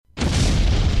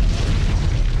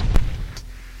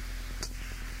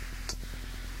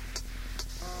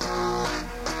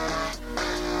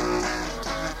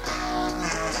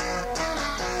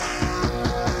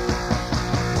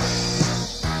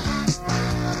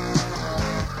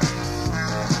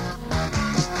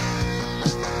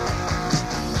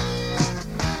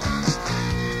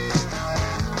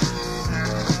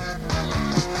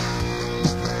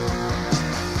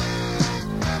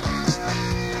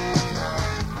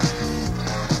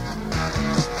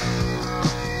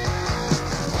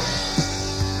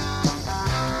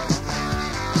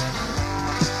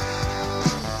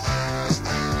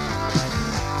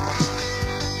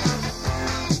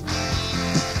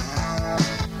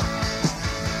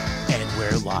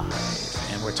live,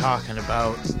 and we're talking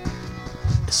about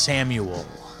Samuel.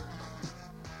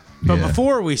 But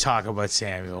before we talk about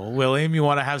Samuel, William, you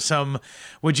want to have some?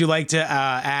 Would you like to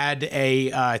add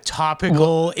a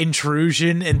topical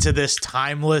intrusion into this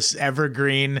timeless,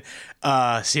 evergreen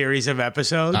series of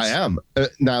episodes? I am.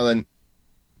 Now then,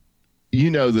 you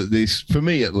know that these, for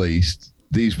me at least,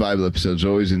 these Bible episodes are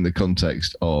always in the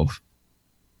context of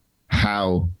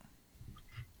how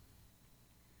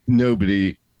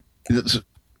nobody that's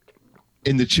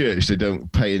in the church, they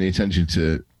don't pay any attention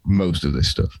to most of this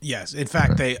stuff. Yes, in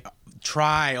fact, they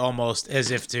try almost as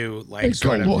if to like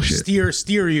sort of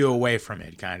steer you away from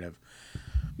it, kind of.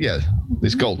 Yeah,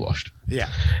 it's gold washed. Yeah,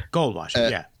 gold washed.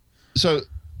 Yeah. So,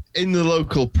 in the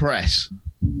local press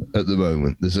at the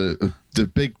moment, there's the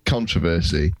big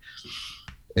controversy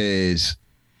is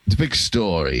the big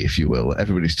story, if you will, that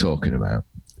everybody's talking about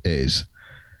is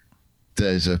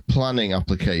there's a planning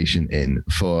application in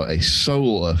for a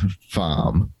solar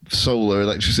farm, solar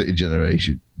electricity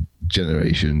generation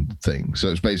thing. So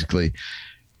it's basically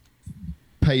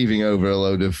paving over a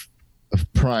load of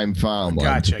prime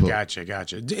farmland.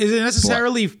 Gotcha. Is it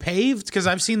necessarily paved? Because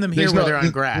I've seen them here where they're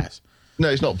on grass. No,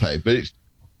 it's not paved, but it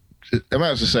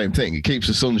amounts to the same thing. It keeps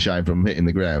the sunshine from hitting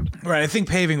the ground. Right. I think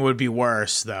paving would be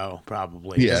worse, though,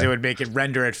 probably. Because it would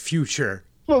render it future.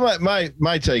 Well,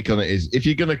 my take on it is if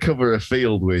you're going to cover a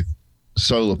field with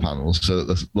solar panels so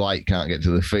that the light can't get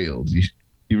to the field, you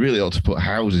really ought to put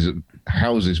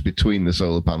houses between the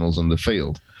solar panels and the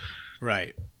field.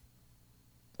 Right.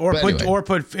 Or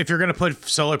put if you're going to put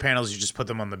solar panels, you just put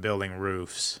them on the building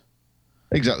roofs.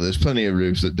 Exactly. There's plenty of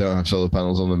roofs that don't have solar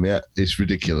panels on them yet. It's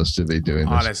ridiculous to be doing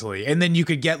this. Honestly. And then you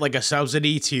could get like a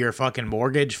subsidy to your fucking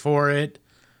mortgage for it.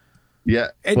 Yeah,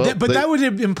 that would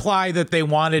imply that they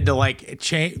wanted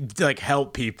to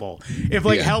help people. If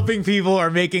helping people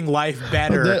or making life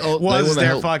better was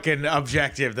their fucking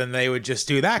objective, then they would just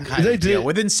do that kind of deal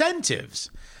with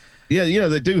incentives. Yeah,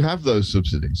 they do have those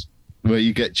subsidies where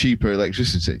you get cheaper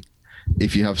electricity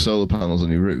if you have solar panels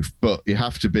on your roof, but you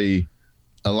have to be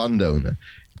a landowner.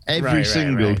 Every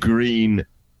single green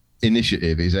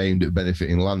initiative is aimed at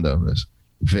benefiting landowners.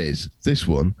 Viz, this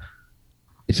one.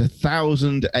 It's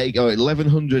 1,000 acres,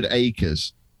 1,100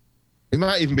 acres. It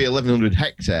might even be 1,100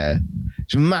 hectare.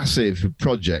 It's a massive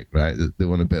project, right, that they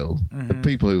want to build. Mm-hmm. The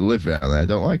people who live around there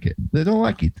don't like it. They don't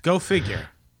like it. Go figure.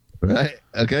 Right?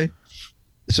 Okay.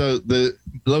 So the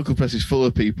local press is full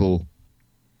of people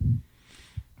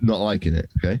not liking it.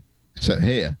 Okay. So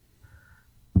here,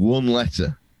 one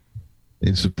letter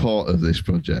in support of this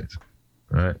project.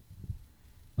 Right.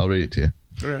 I'll read it to you.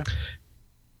 Yeah.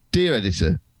 Dear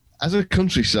editor, as a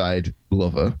countryside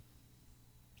lover,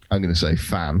 I'm going to say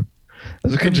fan.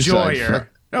 As a countryside enjoyer.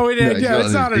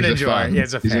 It's not an enjoyer. Yeah,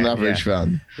 it's a fan. He's an average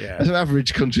fan. Yeah. As an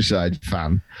average countryside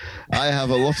fan, I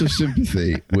have a lot of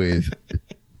sympathy with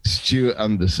Stuart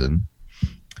Anderson.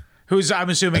 Who's, I'm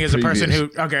assuming, is a person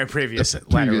who... Okay, previous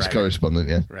correspondent,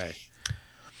 yeah. Right.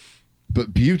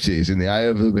 But beauty is in the eye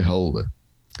of the beholder.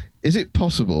 Is it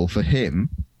possible for him,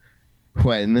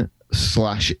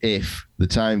 when/if the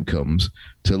time comes,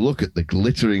 to look at the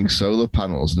glittering solar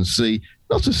panels and see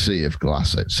not a sea of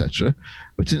glass, etc.,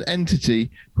 but an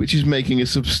entity which is making a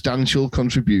substantial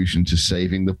contribution to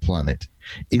saving the planet,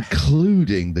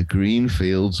 including the green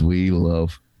fields we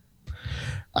love?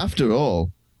 After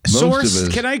all, source.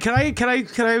 Can I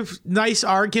nice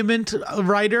argument,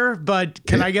 writer? But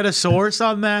can I get a source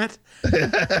on that?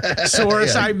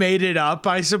 Source. Yeah. I made it up,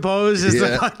 I suppose. Is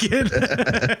the fucking.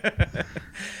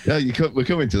 Yeah, we're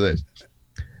coming to this.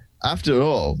 After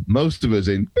all, most of us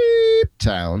in Beep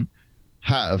Town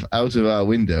have out of our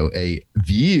window a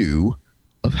view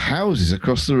of houses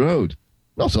across the road.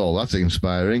 Not all that's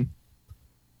inspiring.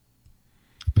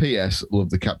 P.S. Love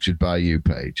the Captured by You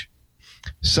page.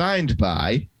 Signed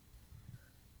by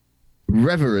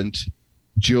Reverend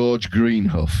George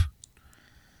Greenhuff.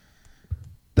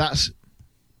 That's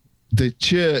the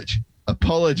church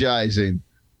apologizing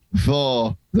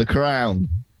for the crown.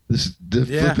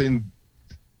 Flipping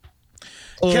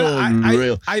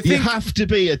unreal. I think you have to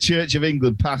be a Church of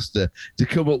England pastor to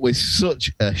come up with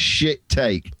such a shit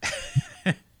take.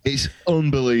 It's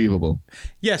unbelievable.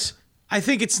 Yes, I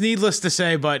think it's needless to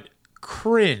say, but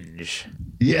cringe.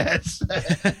 Yes.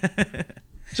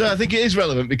 So I think it is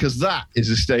relevant because that is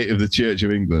the state of the Church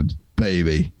of England,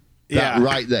 baby. That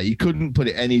right there. You couldn't put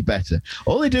it any better.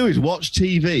 All they do is watch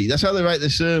TV. That's how they write their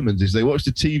sermons, is they watch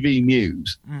the TV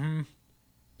news. Mm-hmm.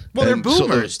 Well, they're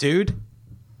boomers, dude.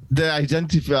 They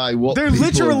identify what they're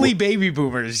literally baby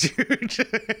boomers, dude.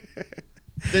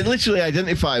 They literally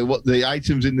identify what the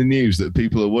items in the news that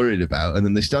people are worried about, and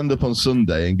then they stand up on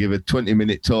Sunday and give a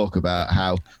 20-minute talk about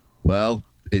how, well,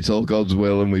 it's all God's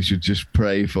will and we should just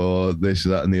pray for this,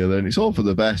 that, and the other. And it's all for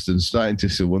the best. And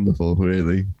scientists are wonderful,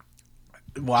 really.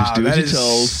 Wow, just do as you're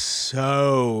told.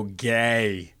 So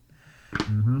gay.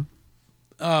 Mm-hmm.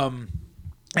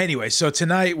 Anyway, so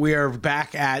tonight we are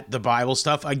back at the Bible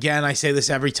stuff. Again, I say this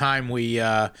every time we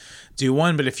do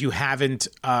one, but if you haven't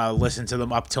listened to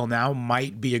them up till now,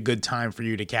 might be a good time for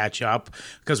you to catch up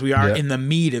because we are in the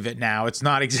meat of it now. It's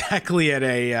not exactly at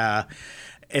a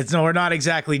we're not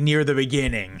exactly near the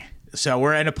beginning. So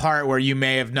we're in a part where you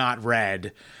may have not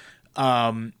read.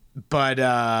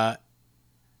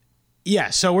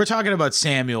 Yeah, so we're talking about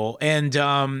Samuel,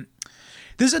 and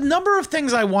there's a number of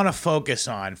things I want to focus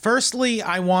on. Firstly,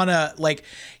 I want to,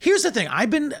 here's the thing. I've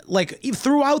been,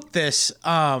 throughout this,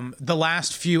 the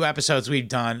last few episodes we've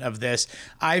done of this,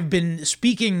 I've been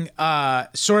speaking,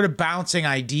 sort of bouncing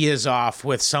ideas off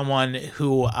with someone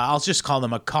who, I'll just call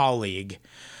them a colleague.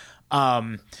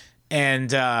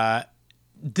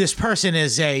 This person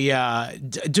is a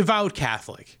devout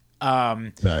Catholic.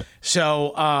 Right.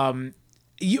 So,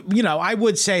 you know, I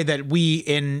would say that we,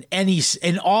 in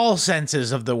all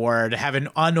senses of the word, have an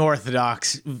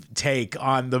unorthodox take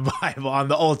on the Bible, on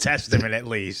the Old Testament, at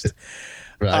least.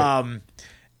 Right.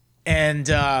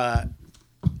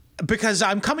 Because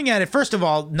I'm coming at it, first of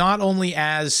all, not only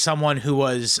as someone who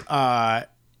was, not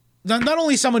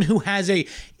only someone who has a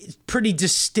pretty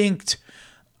distinct,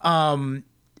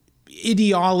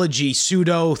 ideology,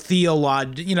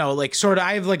 pseudo-theology, you know, sort of,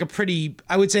 I have a pretty,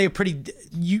 I would say a pretty,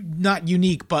 not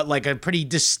unique, but a pretty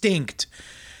distinct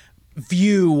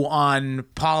view on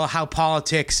how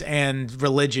politics and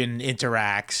religion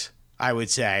interacts, I would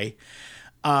say.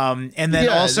 And then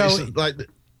also,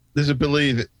 there's a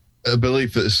belief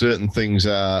that certain things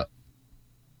are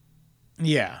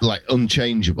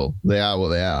unchangeable. They are what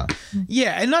they are.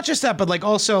 Yeah, and not just that, but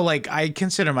also I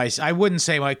consider I wouldn't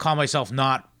say I call myself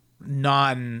not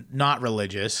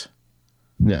religious.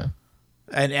 No.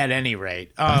 And at any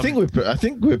rate, I think we're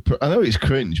I know it's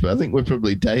cringe, but I think we're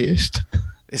probably deist.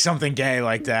 Something gay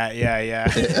like that. Yeah.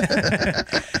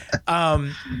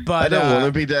 But I don't want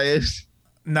to be deist.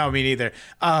 No, me neither.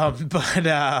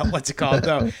 What's it called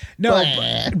though? No,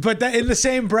 but that in the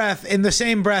same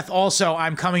breath, also,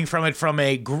 I'm coming from it from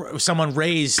someone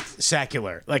raised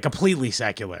secular, completely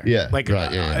secular. Yeah. Right.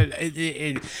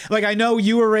 Yeah. I know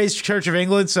you were raised Church of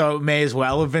England, so it may as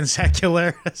well have been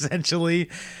secular, essentially.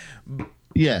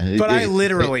 Yeah. But I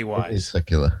literally was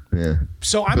secular. Yeah.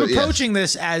 So I'm approaching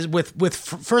this as with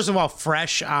first of all,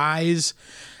 fresh eyes,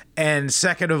 and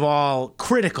second of all,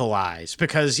 critical eyes,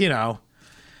 because, you know,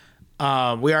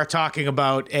 we are talking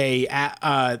about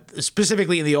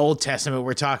specifically in the Old Testament,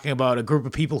 we're talking about a group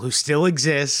of people who still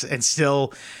exists and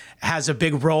still has a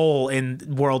big role in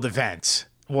world events,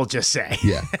 we'll just say.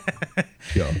 Yeah.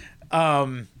 Sure.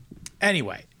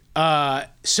 Anyway,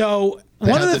 so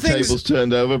they one had of the things... tables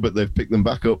turned over, but they've picked them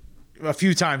back up. A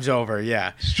few times over,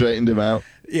 yeah. Straightened them out.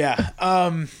 Yeah.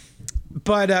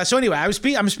 So anyway, I'm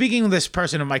speaking with this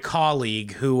person, my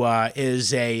colleague, who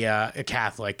is a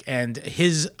Catholic, and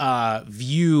his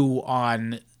view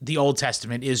on the Old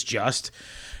Testament is just,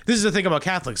 this is the thing about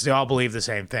Catholics, they all believe the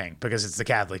same thing because it's the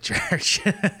Catholic Church.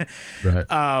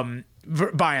 Right.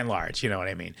 By and large, you know what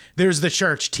I mean? There's the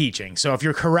church teaching. So if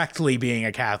you're correctly being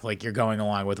a Catholic, you're going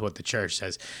along with what the church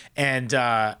says. And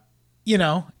you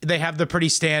know, they have the pretty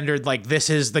standard,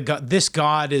 this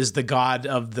God is the God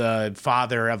of the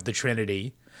Father of the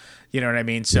Trinity. You know what I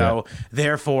mean? So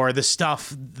therefore, the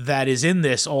stuff that is in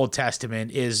this Old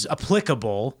Testament is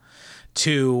applicable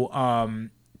to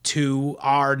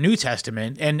our New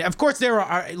Testament. And of course, there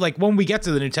are, when we get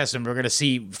to the New Testament, we're going to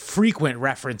see frequent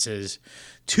references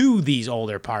to these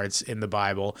older parts in the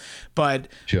Bible. But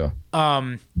sure.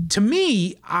 To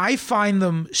me, I find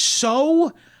them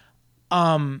so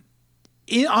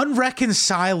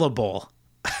unreconcilable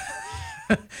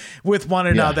with one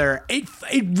another. It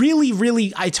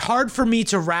really, it's hard for me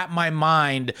to wrap my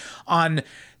mind on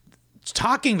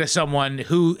talking to someone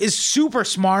who is super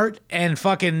smart and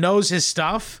fucking knows his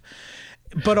stuff,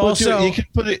 but also you can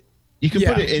put it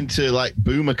into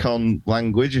BoomerCon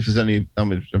language if there's any.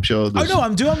 I'm sure. Oh no,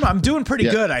 I'm doing pretty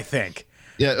good, I think.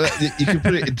 Yeah, you can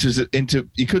put it into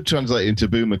you could translate it into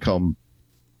BoomerCon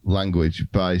language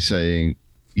by saying,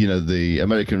 you know, the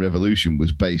American Revolution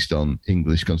was based on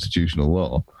English constitutional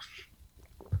law.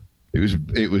 It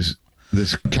was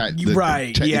this technical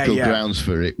grounds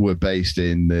for it were based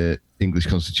in the English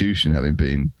Constitution having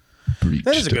been breached.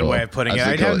 That is a good way of putting it.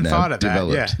 I hadn't thought of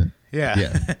developed. That.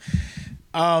 Yeah.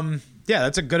 Yeah,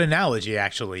 that's a good analogy,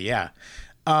 actually. Yeah.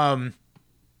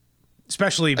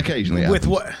 especially occasionally with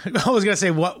happens. what I was gonna say.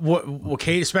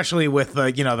 Especially with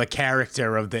the the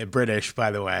character of the British.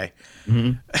 By the way,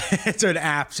 it's an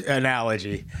apt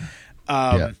analogy.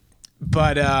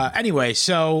 But anyway,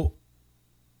 so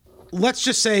let's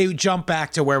just say jump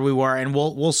back to where we were, and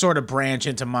we'll sort of branch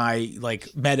into my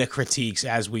like meta critiques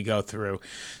as we go through.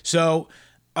 So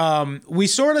we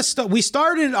sort of we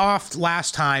started off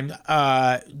last time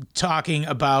talking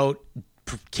about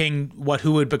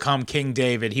who would become King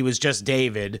David. He was just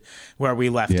David where we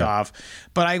left off.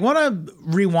 But I want to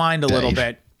rewind a little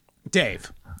bit.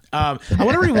 Dave. I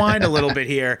want to rewind a little bit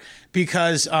here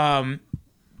because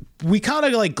we kind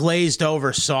of like glazed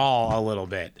over Saul a little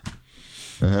bit.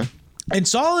 And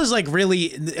Saul is like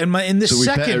really in this second.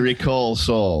 So we better recall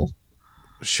Saul.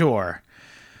 Sure.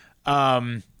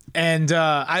 And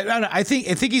I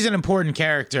think he's an important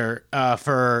character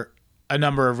for a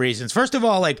number of reasons. First of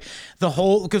all, like the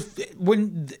whole, because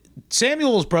when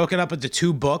Samuel is broken up into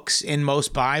 2 books in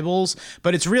most Bibles,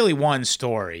 but it's really one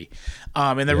story.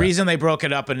 And the reason they broke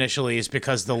it up initially is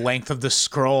because the length of the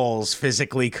scrolls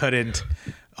physically couldn't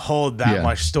hold that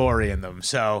much story in them.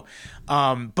 So,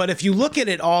 but if you look at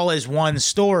it all as one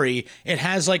story, it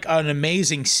has like an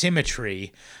amazing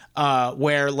symmetry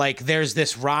where like there's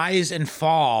this rise and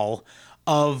fall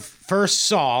of first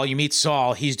Saul. You meet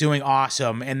Saul, he's doing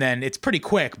awesome, and then it's pretty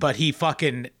quick, but he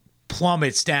fucking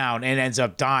plummets down and ends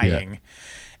up dying.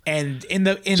 And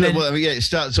it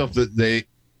starts off that the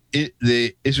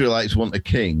Israelites want a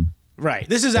king. Right.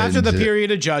 This is after the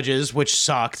period of Judges, which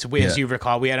sucked. As you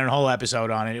recall, we had a whole episode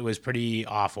on it. It was pretty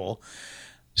awful.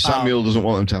 Samuel doesn't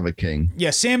want them to have a king. Yeah,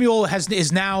 Samuel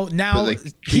is now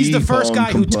he's the first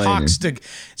guy who talks to.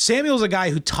 Samuel's a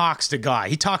guy who talks to God.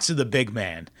 He talks to the big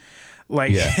man.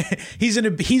 Like he's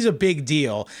a big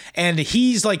deal, and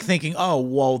he's like thinking, oh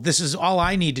well, this is all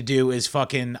I need to do is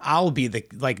fucking I'll be the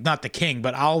not the king,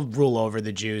 but I'll rule over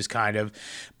the Jews kind of.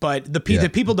 But the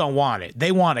people don't want it.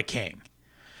 They want a king.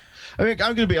 I mean,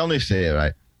 I'm going to be honest here,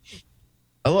 right?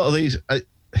 A lot of these,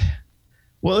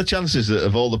 what are the chances that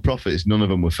of all the prophets, none of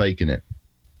them were faking it?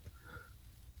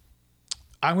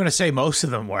 I'm going to say most of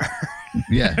them were.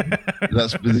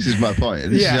 This is my point.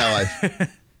 This is how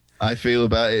I feel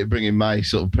about it, bringing my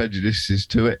sort of prejudices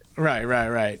to it.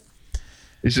 Right.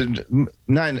 It's a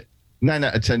 9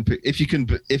 out of 10.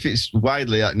 If it's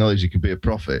widely acknowledged you can be a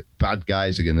prophet, bad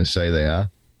guys are going to say they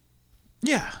are.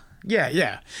 Yeah.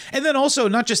 And then also,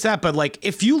 not just that, but like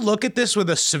if you look at this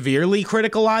with a severely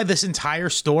critical eye, this entire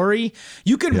story,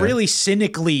 you can really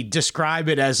cynically describe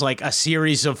it as like a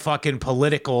series of fucking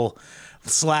political /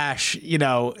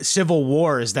 civil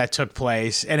wars that took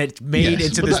place, and it made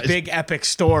into this big epic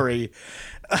story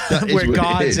where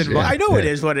God's involved. I know it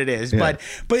is what it is, but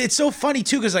it's so funny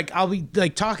too, because like I'll be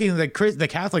like talking to the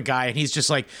Catholic guy, and he's just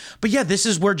like, but this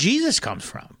is where Jesus comes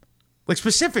from. Like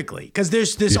specifically, because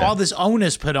there's all this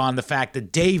onus put on the fact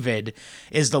that David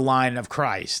is the line of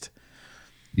Christ.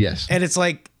 Yes. And it's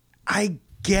like, I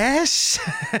guess.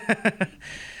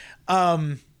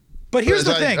 But here's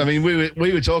the thing. I mean,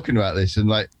 we were talking about this, and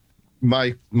like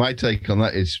my take on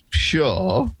that is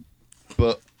sure,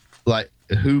 but like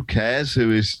who cares who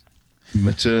his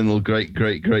maternal great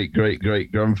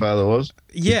grandfather was?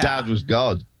 Yeah. His dad was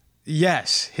God.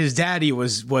 Yes, his daddy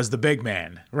was the big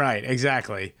man. Right,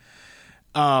 exactly.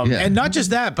 And not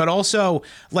just that, but also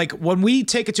like when we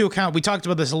take into account, we talked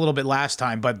about this a little bit last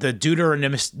time, but the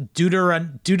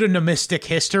Deuteronomistic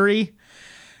history.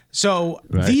 So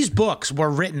these books were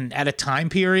written at a time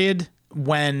period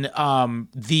when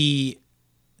the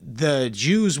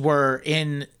Jews were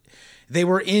in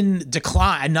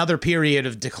decline, another period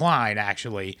of decline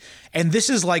actually. And this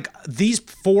is like these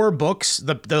 4 books,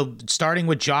 the starting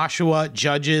with Joshua,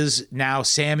 Judges, now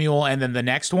Samuel, and then the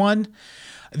next one.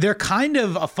 They're kind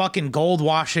of a fucking gold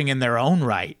washing in their own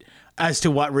right as to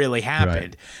what really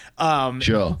happened.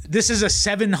 Sure. This is a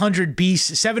 700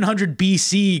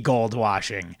 BC gold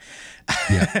washing.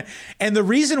 Yeah. And the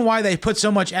reason why they put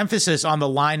so much emphasis on the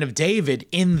line of David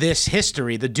in this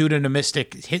history, the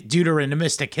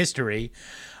Deuteronomistic history,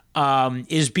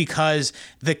 is because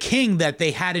the king that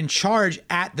they had in charge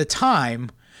at the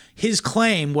time, his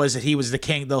claim was that he was the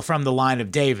king from the line of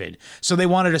David. So they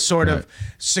wanted to sort of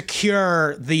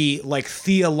secure the like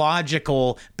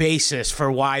theological basis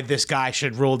for why this guy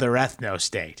should rule their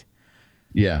ethno-state.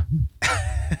 Yeah.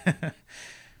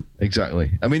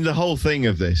 Exactly. I mean, the whole thing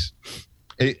of this,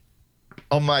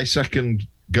 on my second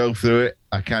go through it,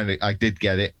 I did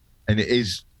get it. And it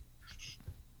is,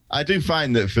 I do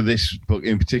find that for this book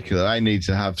in particular, I need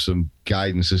to have some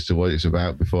guidance as to what it's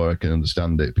about before I can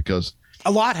understand it, because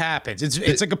a lot happens.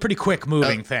 It's like a pretty quick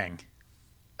moving thing.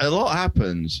 A lot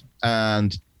happens,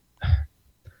 and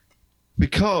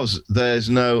because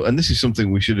there's no, and this is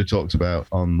something we should have talked about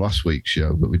on last week's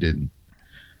show, but we didn't.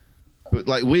 But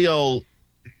like we all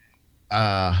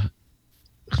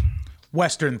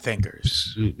Western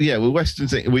thinkers. Yeah, we're Western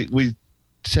thinkers. We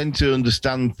tend to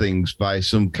understand things by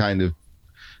some kind of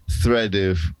thread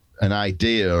of an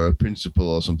idea or a principle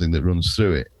or something that runs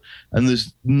through it. And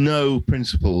there's no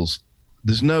principles.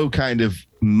 There's no kind of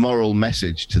moral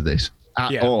message to this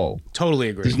at all. Totally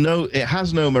agree. It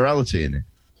has no morality in it.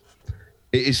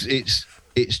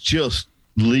 It's just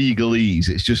legalese.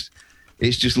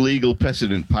 It's just legal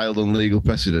precedent piled on legal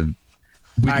precedent.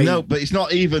 But it's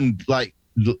not even like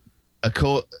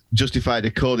justified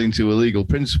according to a legal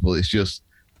principle. It's just,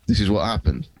 this is what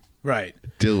happened. Right.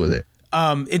 Deal with it.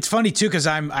 It's funny too, because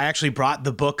I actually brought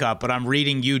the book up, but I'm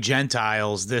reading You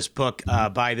Gentiles, this book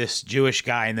by this Jewish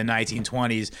guy in the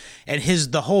 1920s, and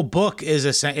the whole book is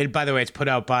by the way, it's put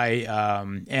out by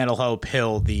Anil Hope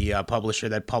Hill, the publisher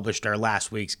that published our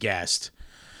last week's guest.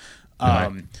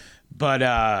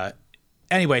 But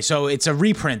anyway, so it's a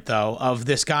reprint though of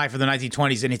this guy from the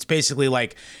 1920s, and it's basically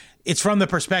like, it's from the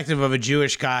perspective of a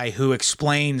Jewish guy who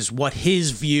explains what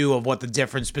his view of what the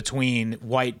difference between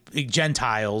white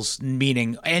Gentiles,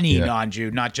 meaning any non-Jew,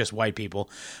 not just white people,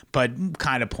 but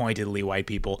kind of pointedly white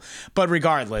people, but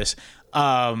regardless,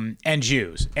 and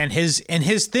Jews. And his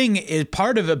thing is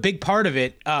a big part of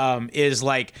it is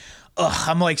like,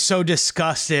 I'm like so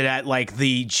disgusted at like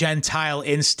the Gentile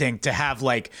instinct to have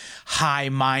like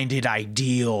high-minded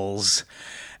ideals.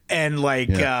 And like,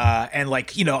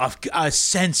 you know, a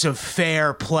sense of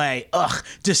fair play. Ugh,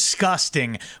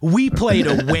 disgusting. We play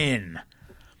to win.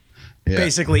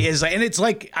 Basically is like, and it's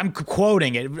like, I'm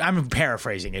quoting it, I'm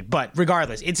paraphrasing it, but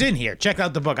regardless, it's in here. Check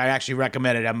out the book. I actually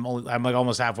recommend it. I'm like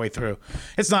almost halfway through.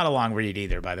 It's not a long read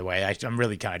either, by the way. I'm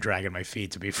really kind of dragging my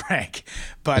feet, to be frank.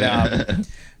 But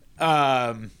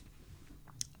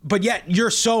but yet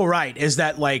you're so right, is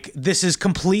that like this is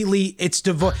completely it's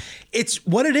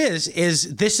what it is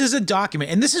this is a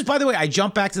document, and this is, by the way, I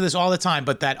jump back to this all the time,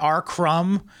 but that R.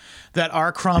 Crumb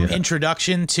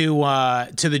introduction to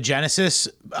the Genesis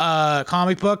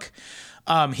comic book,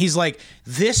 he's like,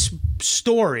 this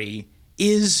story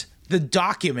is the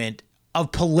document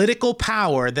of political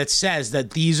power that says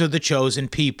that these are the chosen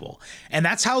people, and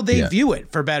that's how they view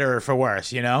it, for better or for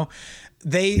worse, you know.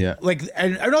 They like,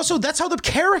 and also that's how the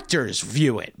characters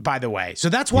view it, by the way. So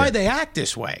that's why they act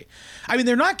this way. I mean,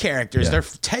 they're not characters; they're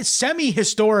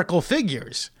semi-historical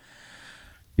figures.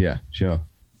 Yeah, sure.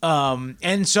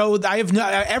 And so I have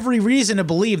every reason to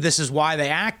believe this is why they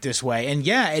act this way. And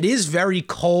yeah, it is very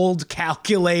cold,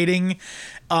 calculating,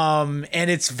 and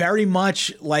it's very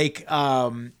much like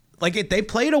they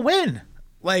play to win.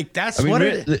 Like that's what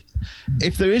it is.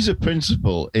 If there is a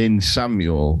principle in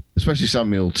Samuel, especially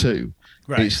Samuel 2.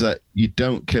 Right. It's that you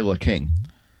don't kill a king.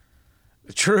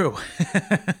 True.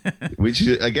 Which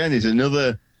is, again, is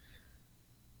another.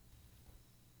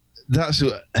 That's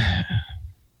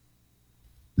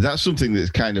something that's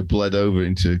kind of bled over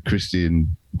into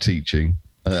Christian teaching.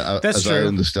 That's true. I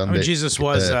understand it. Jesus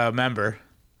was a member,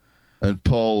 and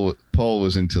Paul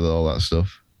was into all that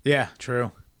stuff. Yeah, true.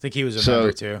 I think he was a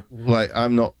member too. Like,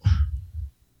 I'm not.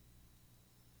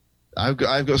 I've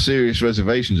got serious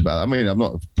reservations about it. I mean, I'm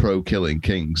not pro killing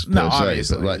kings per se,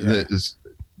 but like there's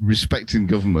respecting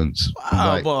governments.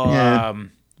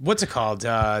 What's it called?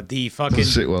 The fucking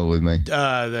doesn't sit well with me.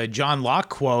 The John Locke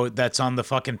quote that's on the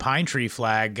fucking pine tree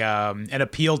flag. An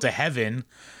appeal to heaven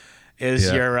is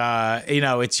your,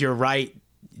 it's your right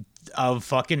of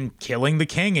fucking killing the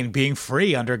king and being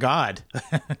free under God.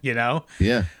 You know?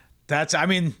 Yeah. That's, I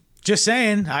mean. Just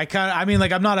saying,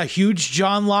 I'm not a huge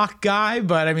John Locke guy,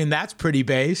 but I mean, that's pretty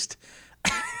based.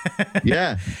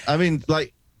 Yeah. I mean,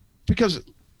 like, because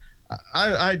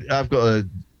I've got a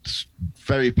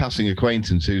very passing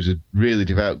acquaintance who's a really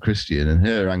devout Christian, and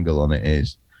her angle on it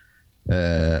is,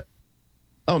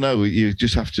 oh no, you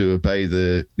just have to obey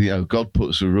God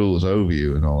puts the rules over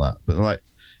you and all that. But like,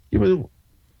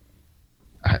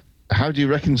 how do you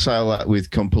reconcile that with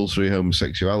compulsory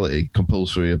homosexuality,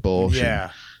 compulsory abortion?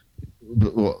 Yeah.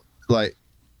 But what, like,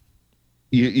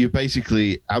 you're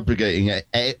basically abrogating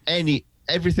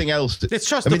everything else. It's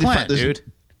just the plan, dude.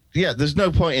 Yeah, there's no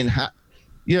point in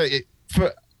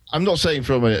I'm not saying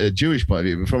from a Jewish point of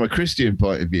view, but from a Christian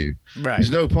point of view, right.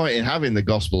 There's no point in having the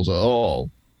Gospels at all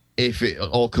if it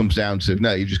all comes down to,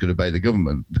 no, you're just going to obey the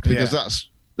government, because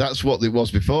that's what it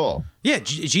was before. Yeah,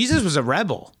 Jesus was a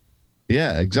rebel.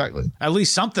 Yeah, exactly. At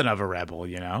least something of a rebel,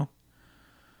 you know?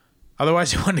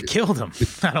 Otherwise, he wouldn't have killed him,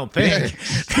 I don't think.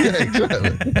 Yeah,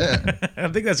 exactly. Yeah. I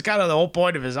think that's kind of the whole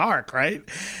point of his arc, right?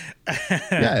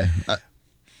 Yeah.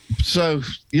 So,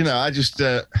 I just...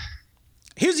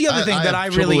 Here's the other thing that I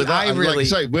really, like I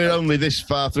say, we're only this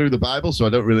far through the Bible, so I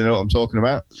don't really know what I'm talking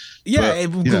about. Yeah,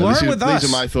 but, learn with us.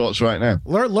 These are my thoughts right now.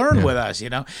 Learn with us,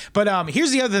 But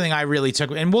here's the other thing I really took,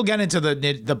 and we'll get into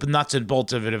the nuts and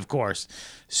bolts of it, of course,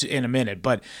 in a minute.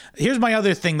 But here's my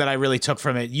other thing that I really took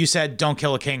from it. You said, "Don't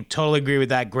kill a king." Totally agree with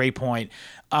that. Great point.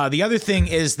 The other thing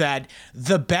is that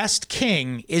the best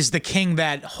king is the king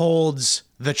that holds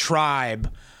the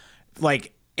tribe,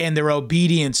 like, and their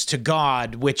obedience to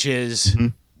God, which is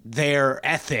their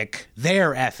ethic.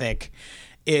 Their ethic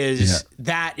is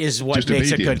that is what just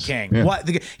makes obedience. A good king.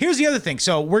 Yeah. Here's the other thing.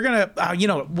 So we're gonna,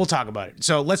 we'll talk about it.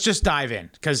 So let's just dive in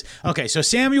because so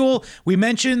Samuel. We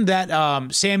mentioned that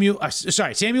Samuel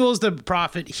is the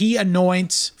prophet. He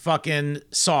anoints fucking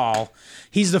Saul.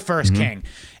 He's the first king,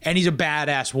 and he's a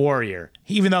badass warrior.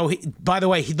 Even though, by the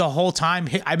way, the whole time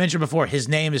I mentioned before, his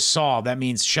name is Saul. That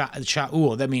means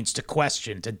Shaul. That means to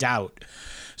question, to doubt.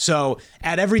 So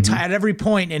at every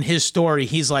point in his story,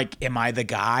 he's like, "Am I the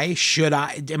guy?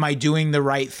 Am I doing the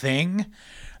right thing?"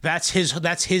 That's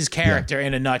his character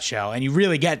in a nutshell, and you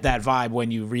really get that vibe when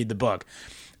you read the book.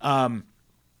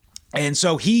 And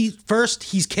so he's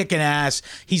kicking ass.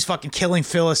 He's fucking killing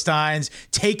Philistines,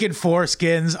 taking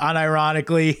foreskins,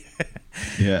 unironically.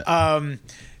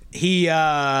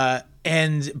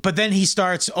 But then he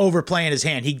starts overplaying his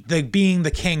hand. Being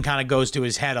the king kind of goes to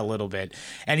his head a little bit,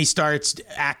 and he starts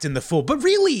acting the fool. But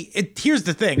really, here's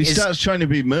the thing: he starts trying to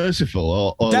be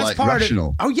merciful or like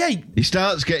rational. He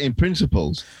starts getting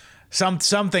principles.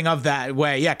 Something of that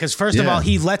way, yeah. Because first of all,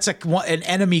 he lets an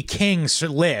enemy king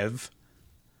live.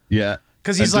 Yeah.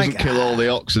 Because he's doesn't kill all the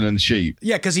oxen and sheep.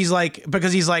 Yeah, because he's like,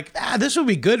 this would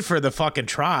be good for the fucking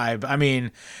tribe. I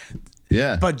mean,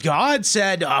 yeah. But God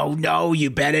said, "Oh no, you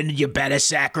better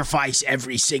sacrifice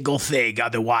every single thing,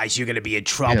 otherwise you're gonna be in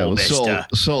trouble, Mister."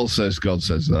 Saul says God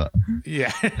says that.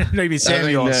 Yeah, maybe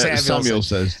Samuel. Samuel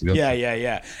says. God.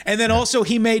 Yeah. And then also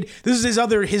he made his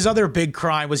other big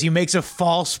crime was he makes a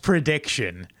false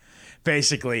prediction.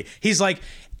 Basically, he's like,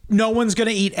 no one's going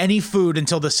to eat any food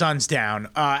until the sun's down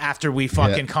after we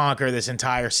fucking conquer this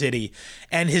entire city.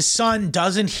 And his son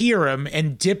doesn't hear him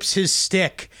and dips his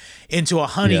stick into a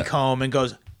honeycomb and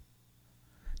goes,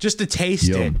 just to taste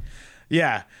it.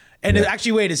 Yeah. And it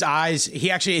actually, his eyes,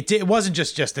 it wasn't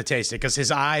just to taste it because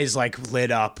his eyes like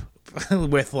lit up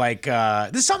with like,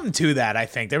 there's something to that, I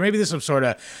think. There's some sort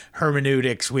of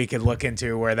hermeneutics we could look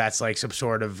into where that's like some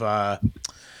sort of... well,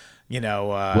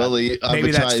 he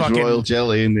advertised royal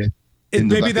jelly in the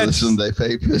back of the Sunday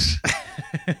papers.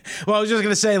 Well, I was just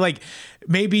gonna say, like,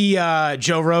 maybe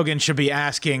Joe Rogan should be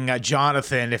asking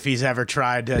Jonathan if he's ever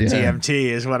tried DMT.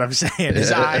 Is what I'm saying.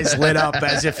 His eyes lit up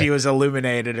as if he was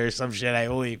illuminated or some shit. I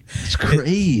believe it's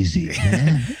crazy.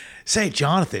 Man. Say,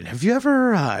 Jonathan, have you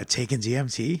ever taken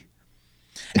DMT?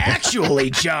 Actually,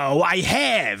 Joe, I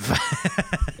have.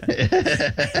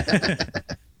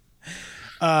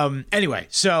 Anyway,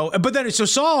 so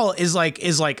Saul is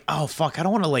like, oh fuck, I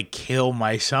don't want to like kill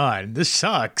my son. This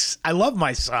sucks. I love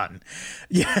my son.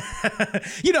 Yeah.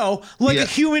 A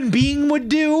human being would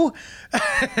do.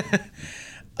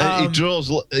 He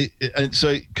draws, and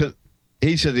so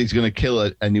he said he's going to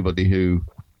kill anybody who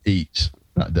eats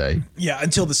that day. Yeah,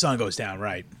 until the sun goes down,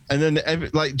 right? And then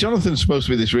Jonathan's supposed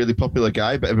to be this really popular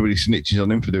guy, but everybody snitches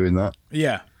on him for doing that.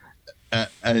 Yeah.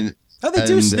 They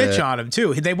do snitch on him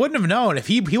too. They wouldn't have known if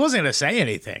he wasn't going to say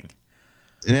anything.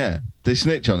 Yeah, they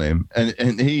snitch on him, and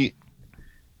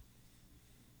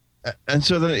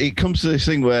so then it comes to this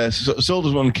thing where Saul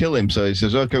doesn't want to kill him, so he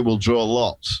says, "Okay, we'll draw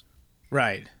lots."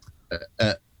 Right.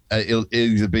 It'll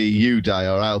either be you die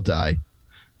or I'll die,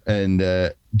 and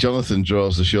Jonathan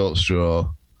draws the short straw.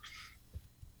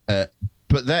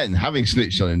 But then, having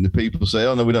snitched on him, the people say,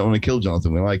 "Oh no, we don't want to kill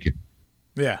Jonathan. We like him."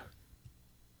 Yeah.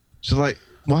 So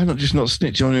why not just not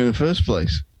snitch on him in the first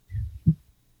place?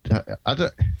 I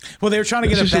don't. Well, they were trying to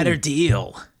get a better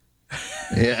deal.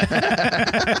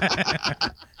 Yeah.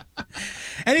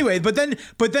 Anyway, but then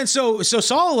so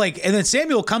Saul and then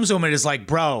Samuel comes to him and is like,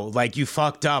 "Bro, you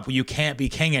fucked up. You can't be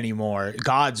king anymore.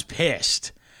 God's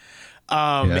pissed."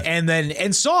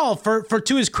 And Saul, for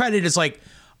to his credit, is like,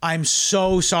 "I'm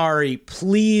so sorry.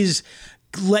 Please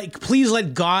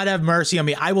let God have mercy on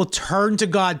me. I will turn to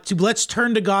God. Let's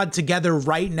turn to God together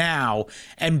right now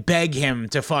and beg him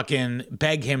to fucking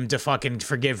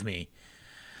forgive me."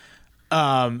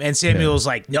 And Samuel's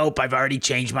like, "Nope, I've already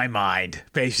changed my mind,"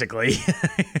 basically.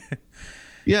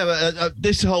 Yeah, but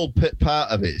this whole part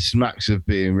of it smacks of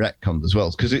being retconned as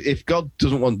well. Because if God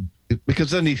doesn't want,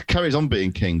 because then he carries on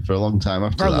being king for a long time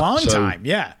after that. For a long time,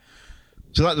 yeah.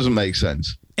 So that doesn't make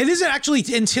sense. It isn't actually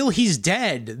until he's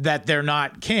dead that they're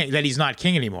not king, that he's not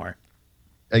king anymore.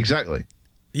 Exactly.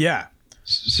 Yeah.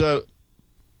 So,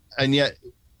 and yet,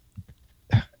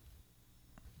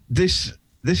 this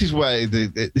is where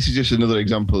this is just another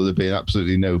example of there being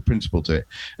absolutely no principle to it,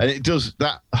 and it does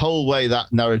that whole way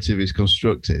that narrative is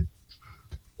constructed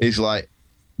is like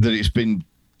that it's been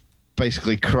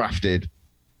basically crafted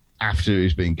after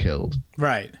he's been killed,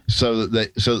 right? So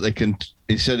that they can,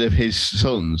 instead of his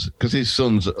sons, because his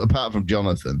sons, apart from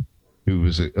Jonathan, who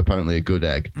was apparently a good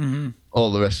egg,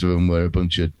 all the rest of them were a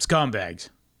bunch of scumbags.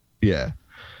 Yeah,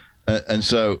 and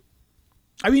so.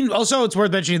 I mean, also it's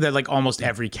worth mentioning that like almost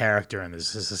every character in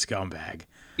this is a scumbag.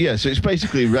 Yeah, so it's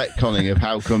basically retconning of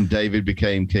how come David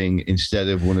became king instead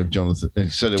of one of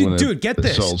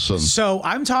Saul's sons. So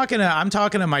I'm talking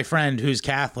to my friend who's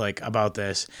Catholic about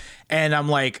this, and I'm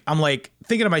like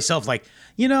thinking to myself, like,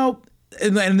 you know,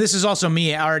 and this is also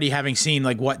me already having seen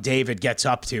like what David gets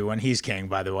up to when he's king,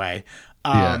 by the way.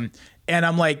 And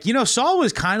I'm like, you know, Saul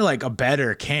was kind of like a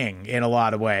better king in a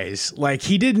lot of ways. Like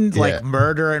he didn't like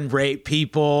murder and rape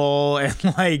people and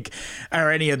like, or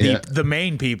any of the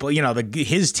main people, you know,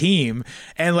 his team.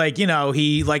 And like, you know,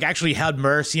 he like actually had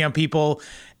mercy on people.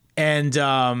 And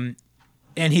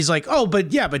he's like, oh, but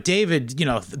David, you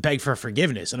know, begged for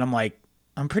forgiveness. And I'm like,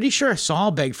 I'm pretty sure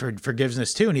Saul begged for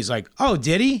forgiveness too. And he's like, oh,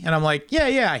 did he? And I'm like,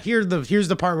 yeah. Here's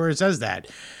the part where it says that.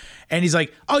 And he's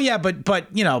like, "Oh yeah, but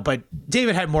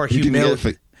David had more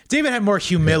humility. David had more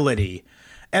humility."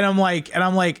 And I'm like,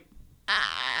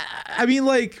 I mean,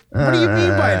 like, what do you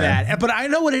mean by that? But I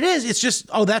know what it is. It's just,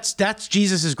 that's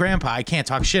Jesus's grandpa. I can't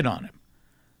talk shit on him.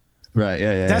 Right?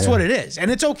 Yeah. That's what it is,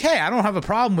 and it's okay. I don't have a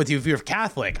problem with you if you're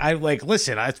Catholic. I like,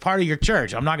 listen, it's part of your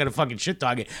church. I'm not gonna fucking shit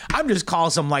talk it. I'm just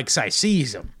calling some like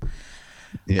Siceism.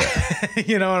 Yeah.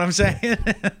 You know what I'm saying?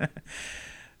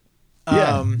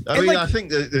 Yeah, I mean, like, I think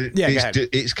that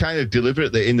it's kind of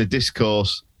deliberate that in the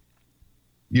discourse,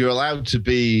 you're allowed to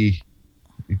be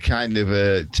kind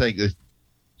of take the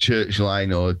church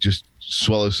line or just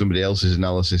swallow somebody else's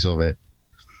analysis of it,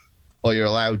 or you're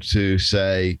allowed to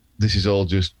say this is all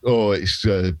just it's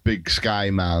big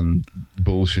sky man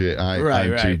bullshit.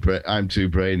 I'm too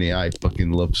brainy. I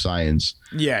fucking love science.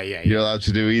 Yeah. You're allowed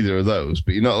to do either of those,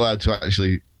 but you're not allowed to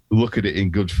actually look at it in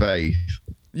good faith.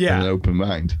 Yeah, and an open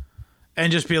mind. And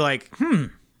just be like,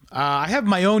 I have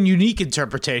my own unique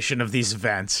interpretation of these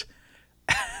events.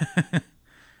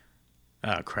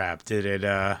 Oh, crap. Did it,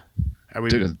 are we...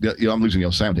 Dude, I'm losing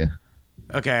your sound here.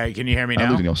 Okay, can you hear me now?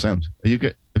 I'm losing your sound. Are you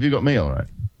good? Have you got me all right?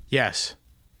 Yes.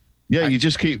 Yeah, you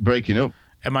just keep breaking up.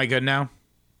 Am I good now?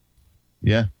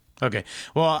 Yeah. Okay.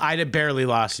 Well, I barely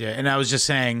lost you. And I was just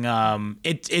saying, how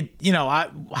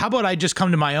about I just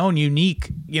come to my own unique,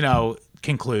 you know,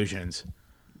 conclusions?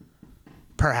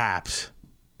 Perhaps,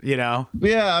 you know.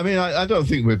 Yeah, I mean, I don't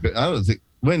think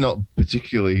we're not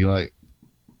particularly like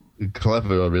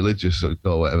clever or religious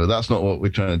or whatever. That's not what we're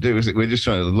trying to do, is it? We're just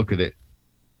trying to look at it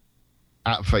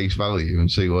at face value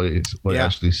and see what it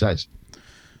actually says.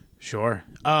 Sure.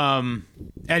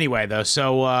 Anyway, though,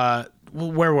 so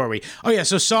where were we? Oh yeah,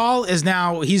 so Saul is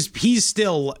now he's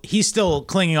still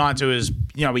clinging on to his,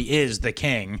 you know, he is the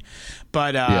king.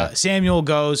 But Samuel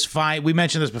goes, we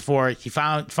mentioned this before. He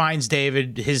finds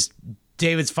David.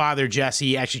 David's father,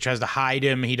 Jesse, actually tries to hide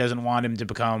him. He doesn't want him to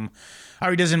become, or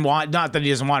he doesn't want, not that he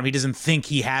doesn't want him, he doesn't think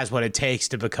he has what it takes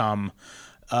to become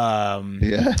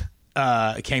king.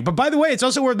 But by the way, it's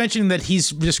also worth mentioning that he's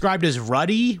described as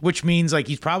ruddy, which means like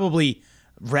he's probably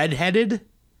redheaded.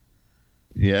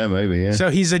 Yeah, maybe, yeah. So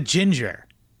he's a ginger.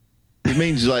 It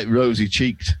means like rosy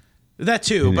cheeked. That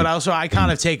too, but also I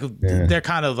kind of take they're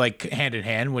kind of like hand in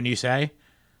hand when you say.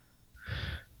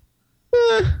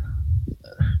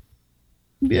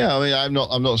 Yeah, I mean, I'm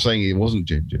not saying he wasn't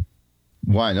ginger.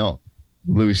 Why not?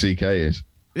 Louis C.K. is.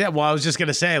 Yeah, well, I was just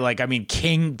gonna say, like, I mean,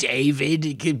 King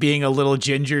David being a little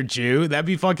ginger Jew, that'd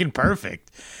be fucking perfect.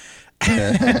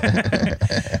 But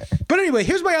anyway,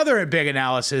 here's my other big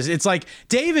analysis. It's like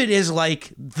David is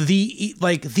like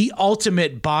the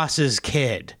ultimate boss's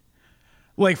kid.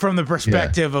 Like from the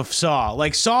perspective of Saul.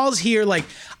 Like Saul's here, like,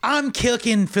 I'm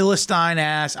kicking Philistine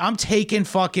ass. I'm taking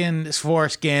fucking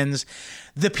foreskins.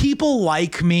 The people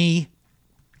like me.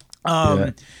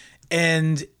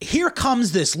 And here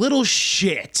comes this little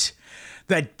shit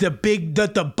that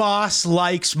the boss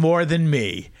likes more than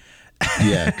me.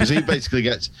 Yeah, because he basically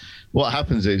gets, what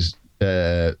happens is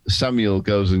Samuel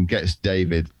goes and gets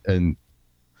David and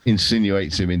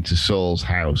insinuates him into Saul's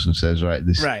house and says,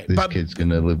 this kid's going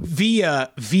to live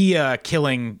via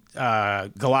killing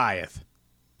Goliath.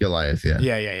 Goliath, yeah.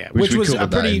 Yeah. Which was a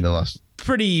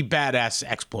pretty badass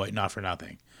exploit, not for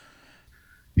nothing.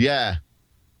 Yeah,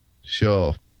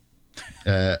 sure.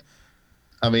 I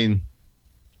mean,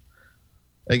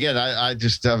 again, I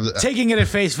just have taking it at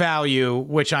face value,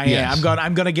 which I am.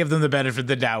 I'm going to give them the benefit of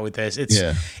the doubt with this.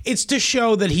 It's to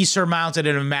show that he surmounted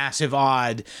a massive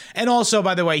odd, and also,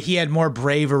 by the way, he had more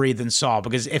bravery than Saul,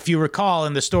 because if you recall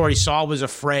in the story, Saul was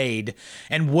afraid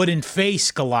and wouldn't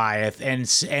face Goliath and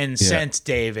sent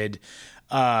David.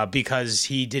 Because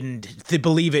he didn't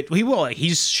believe it.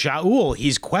 He's Shaul.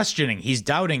 He's questioning. He's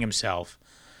doubting himself.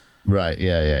 Right.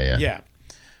 Yeah.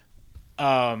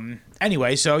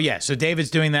 Anyway, so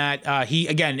David's doing that. He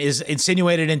again is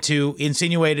insinuated into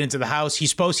the house.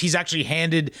 He's supposed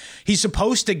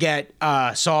to get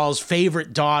Saul's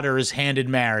favorite daughter's hand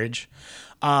in marriage.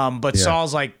 But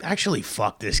Saul's like, actually,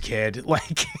 fuck this kid.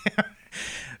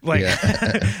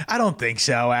 I don't think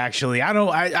so, actually.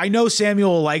 I know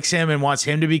Samuel likes him and wants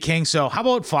him to be king, so how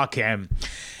about fuck him?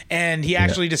 And he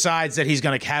actually decides that he's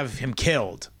going to have him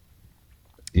killed.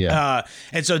 Yeah.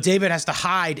 And so David has to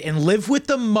hide and live with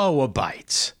the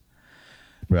Moabites.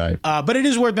 Right. But it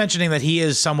is worth mentioning that he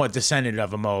is somewhat descendant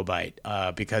of a Moabite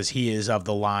because he is of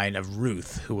the line of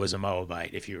Ruth, who was a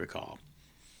Moabite, if you recall.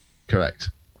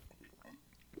 Correct.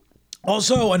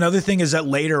 Also, another thing is that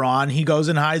later on he goes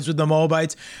and hides with the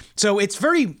Moabites. So it's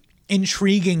very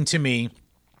intriguing to me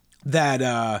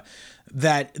that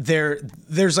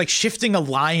there's like shifting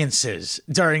alliances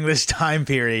during this time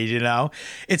period, you know?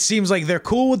 It seems like they're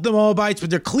cool with the Moabites, but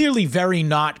they're clearly very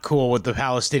not cool with the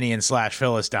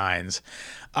Palestinians/Philistines.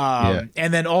 And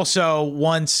then also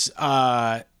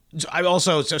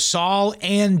so Saul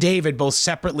and David both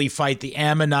separately fight the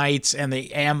Ammonites and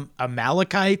the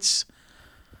Amalekites.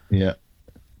 Yeah.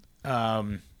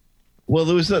 Well,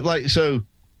 there was that the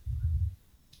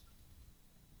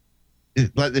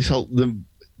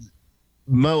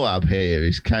Moab here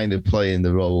is kind of playing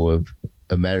the role of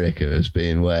America as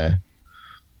being where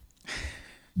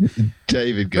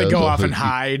David goes. They go off and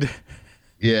hide.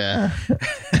 Yeah.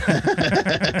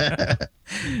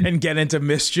 And get into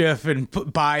mischief and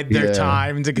bide their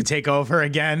time to take over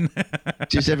again.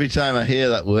 Just every time I hear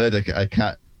that word, I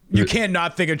can't. You can't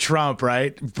not think of Trump,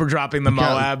 right? For dropping the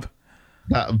Moab.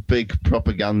 That big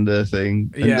propaganda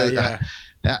thing.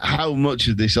 How much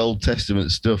of this Old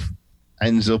Testament stuff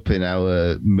ends up in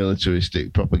our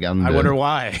militaristic propaganda? I wonder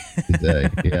why. Today.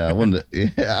 Yeah, I wonder.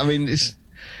 Yeah, I mean,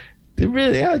 they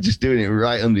really are just doing it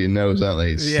right under your nose, aren't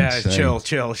they? It's insane.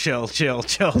 chill.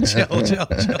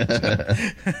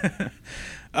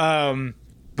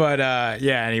 But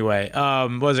anyway,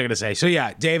 what was I going to say? So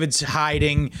David's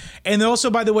hiding. And also,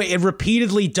 by the way, it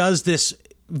repeatedly does this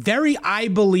very, I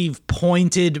believe,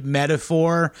 pointed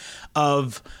metaphor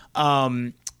of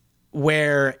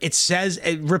where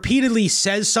it repeatedly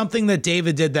says something that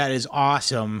David did that is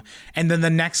awesome. And then the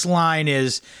next line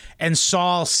is, and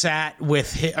Saul had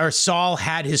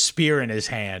his spear in his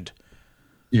hand.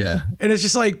 Yeah. And it's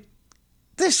just like,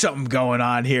 there's something going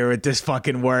on here with this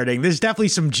fucking wording. There's definitely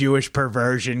some Jewish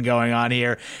perversion going on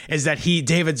here. Is that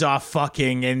David's off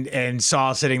fucking and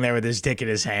Saul sitting there with his dick in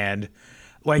his hand,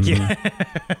 like you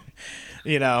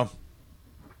know.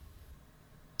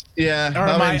 Yeah. Or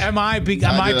am I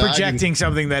projecting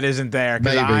something that isn't there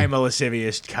because I'm a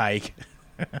lascivious kike?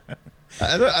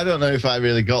 I don't know if I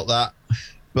really got that,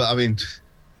 but I mean.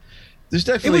 There's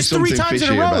definitely it was 3 times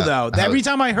in a row, though. Every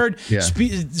time I heard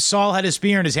Saul had his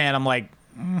spear in his hand, I'm like,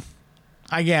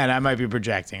 again, I might be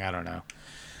projecting. I don't know.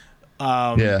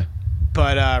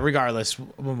 But regardless,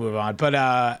 we'll move on.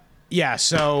 But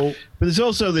so. But there's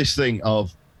also this thing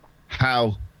of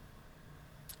how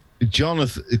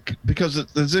Jonathan, because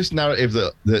there's this narrative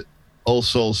that all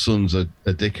Saul's sons are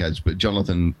dickheads, but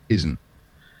Jonathan isn't.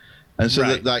 And so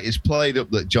that it's played up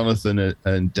that Jonathan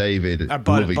and David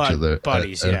love each other.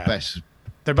 Buddies, they're best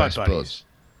buddies.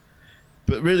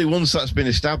 But really, once that's been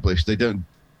established,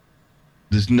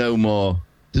 there's not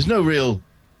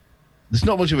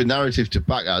much of a narrative to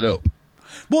back that up.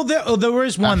 Well, there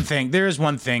is one thing.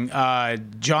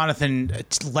 Jonathan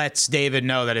lets David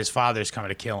know that his father's coming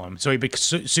to kill him. So he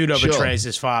pseudo betrays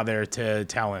his father to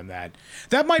tell him that.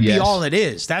 That might be all it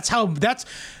is.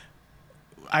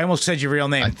 I almost said your real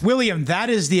name. William, that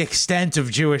is the extent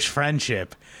of Jewish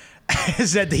friendship.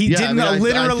 Is that he didn't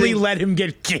literally let him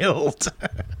get killed. I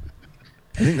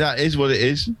think that is what it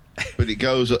is. But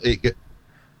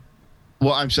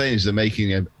what I'm saying is they're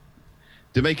making a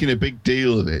big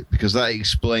deal of it because that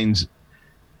explains,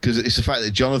 because it's the fact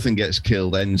that Jonathan gets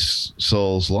killed ends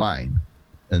Saul's line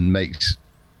and makes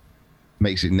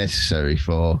it necessary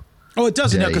for. Oh, it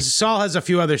doesn't, because Saul has a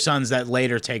few other sons that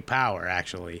later take power,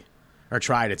 actually. Or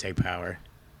try to take power.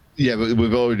 Yeah, but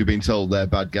we've already been told they're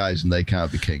bad guys and they can't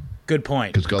be king. Good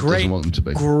point. Because God doesn't want them to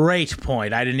be. Great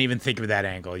point. I didn't even think of that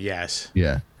angle. Yes.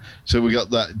 Yeah. So we got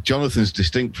that. Jonathan's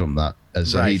distinct from that. and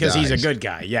so right, he because dies. he's a good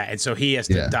guy. Yeah, and so he has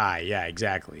to die. Yeah,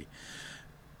 exactly.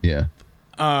 Yeah.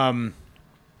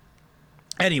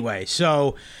 Anyway,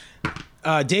 so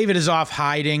David is off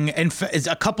hiding, and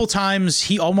a couple times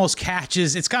he almost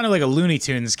catches. It's kind of like a Looney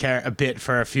Tunes a bit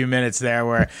for a few minutes there,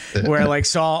 where like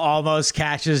Saul almost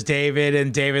catches David,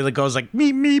 and David like goes like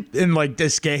meep meep and like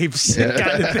escapes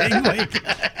kind of thing. Like,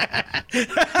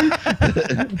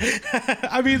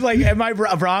 I mean, like, am I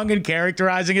wrong in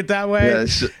characterizing it that way? Yeah,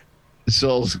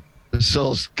 Saul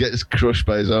gets crushed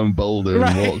by his own boulder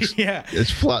and walks. Yeah,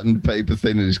 it's flattened paper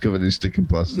thin and he's covered in sticking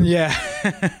plaster. Yeah.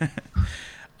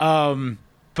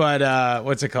 But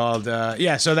what's it called?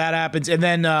 Yeah, so that happens, and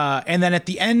then at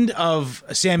the end of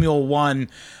Samuel 1,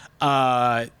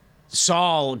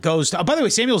 Saul goes to. Oh, by the way,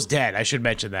 Samuel's dead. I should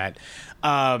mention that.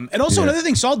 And also another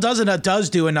thing, Saul does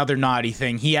do another naughty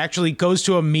thing. He actually goes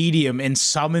to a medium and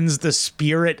summons the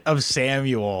spirit of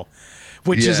Samuel,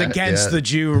 which is against the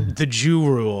Jew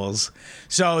rules.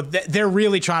 So they're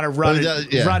really trying to run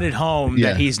it home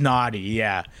that he's naughty.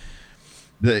 Yeah.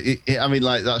 I mean,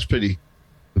 like, that's pretty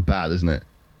bad, isn't it?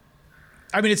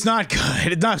 I mean, it's not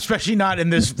good. Not especially not in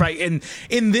this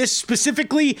in this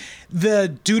specifically.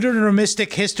 The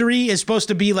Deuteronomistic history is supposed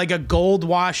to be like a gold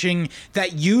washing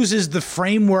that uses the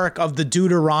framework of the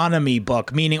Deuteronomy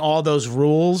book, meaning all those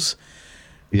rules,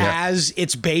 as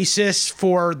its basis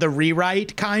for the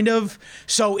rewrite, kind of.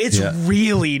 So it's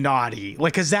really naughty,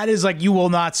 like, because that is like, you will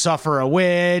not suffer a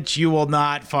witch, you will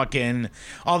not fucking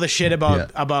all the shit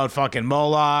about fucking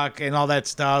Moloch and all that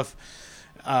stuff.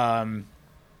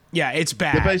 Yeah, it's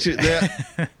bad. Basically,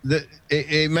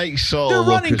 it makes Saul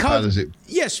look as bad as it.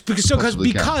 Yes,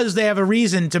 because they have a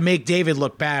reason to make David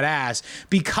look badass,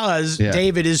 because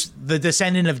David is the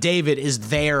descendant of David, is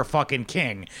their fucking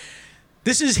king.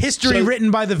 This is history written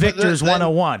by the victors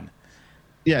 101.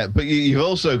 Yeah, but you've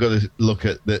also got to look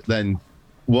at then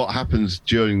what happens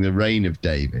during the reign of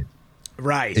David.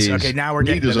 Right. Okay, now we're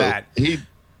getting to that.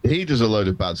 He does a load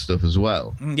of bad stuff as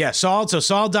well. Yeah, Saul. So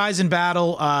Saul dies in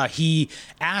battle. He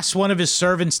asks one of his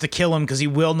servants to kill him because he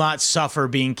will not suffer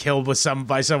being killed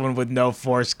by someone with no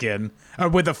foreskin, or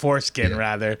with a foreskin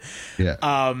rather. Yeah.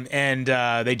 And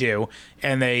they do,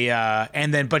 and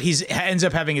but he ends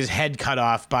up having his head cut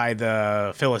off by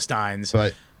the Philistines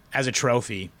as a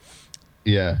trophy.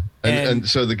 Yeah, and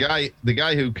so the guy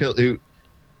who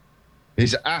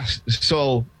is asked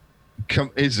Saul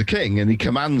is the king, and he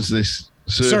commands this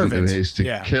servant of his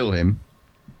to kill him.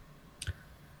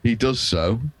 He does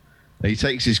so. He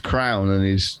takes his crown and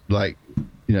his, like,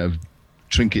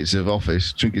 trinkets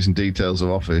and details of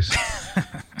office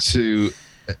to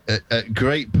at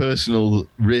great personal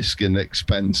risk and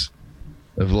expense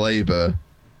of labor,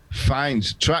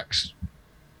 tracks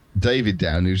David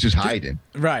down, who's just hiding.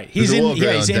 Right. He's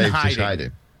in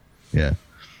hiding. Yeah.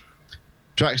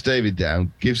 Tracks David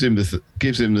down, gives him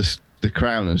the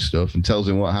crown and stuff, and tells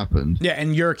him what happened. Yeah,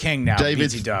 and you're king now,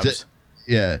 BT Dubs.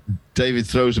 David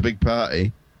throws a big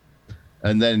party,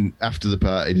 and then after the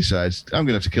party decides, I'm going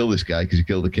to have to kill this guy because he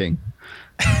killed the king.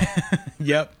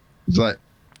 Yep. It's like,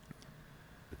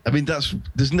 I mean,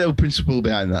 there's no principle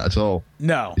behind that at all.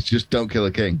 No. It's just don't kill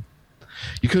a king.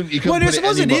 You couldn't well, I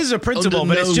suppose it is a principle,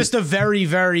 but it's just a very,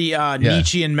 very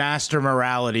Nietzschean master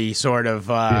morality sort of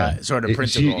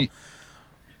principle.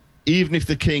 Even if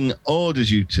the king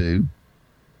orders you to,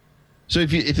 so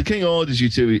if the king orders you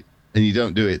to and you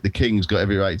don't do it, the king's got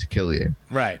every right to kill you.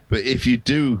 Right. But if you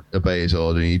do obey his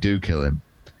order and you do kill him,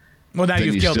 well, now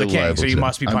you've killed the king, so you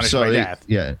must be punished by death.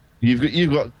 Yeah,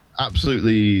 you've got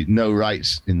absolutely no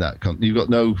rights in that. You've got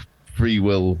no free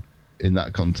will in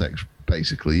that context.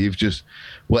 Basically, you've just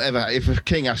whatever. If a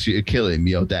king asks you to kill him,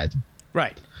 you're dead.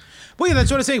 Right. Well, yeah,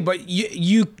 that's what I'm saying. But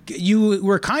you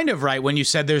were kind of right when you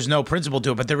said there's no principle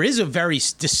to it, but there is a very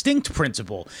distinct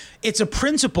principle. It's a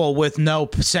principle with no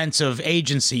sense of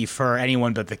agency for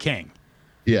anyone but the king.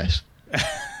 Yes.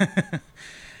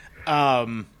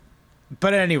 But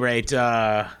at any rate,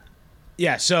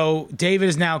 so David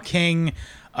is now king.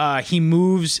 He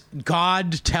moves.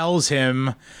 God tells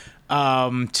him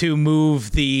to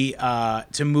move the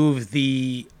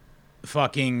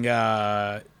fucking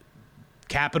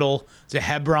capital to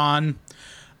Hebron.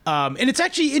 And it's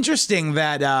actually interesting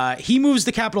that he moves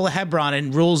the capital to Hebron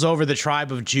and rules over the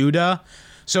tribe of Judah.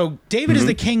 So David is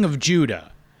the king of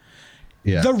Judah.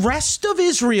 Yeah. The rest of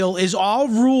Israel is all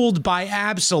ruled by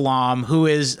Absalom, who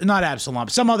is not Absalom,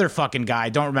 some other fucking guy,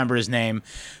 don't remember his name,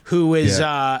 who is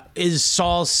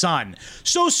Saul's son.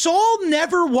 So Saul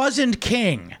never wasn't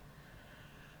king.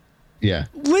 Yeah.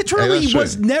 Literally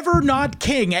was never not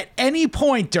king at any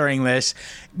point during this.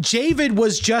 David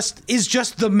is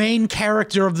just the main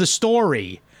character of the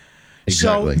story.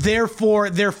 Exactly. So therefore,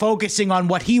 they're focusing on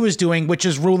what he was doing, which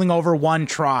is ruling over one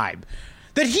tribe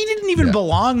that he didn't even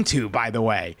belong to, by the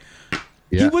way.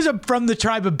 Yeah. He was from the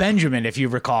tribe of Benjamin, if you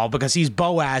recall, because he's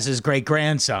Boaz's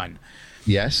great-grandson.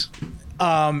 Yes.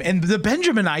 And the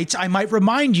Benjaminites, I might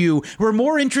remind you, were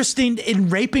more interested in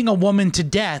raping a woman to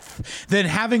death than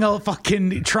having a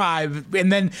fucking tribe.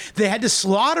 And then they had to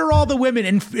slaughter all the women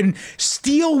and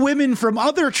steal women from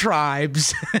other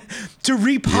tribes to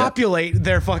repopulate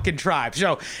their fucking tribe.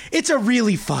 So it's a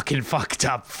really fucking fucked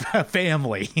up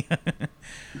family.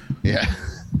 Yeah.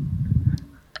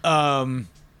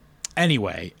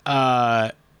 Anyway,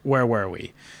 where were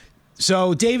we?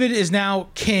 So David is now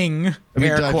king. I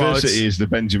mean, diversity quotes. is the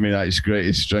Benjaminites'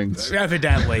 greatest strength.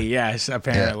 Evidently, yes.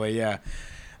 Apparently, yeah.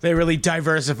 They really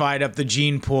diversified up the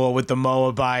gene pool with the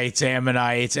Moabites,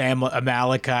 Ammonites,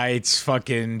 Amalekites,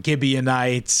 fucking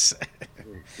Gibeonites.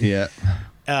 Yeah.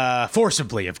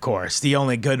 Forcibly, of course. The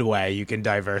only good way you can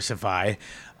diversify.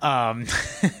 But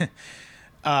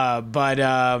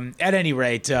at any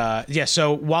rate,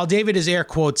 so while David is air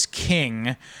quotes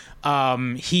king,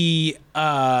 he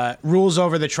rules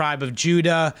over the tribe of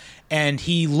Judah, and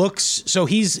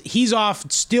he's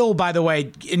off still, by the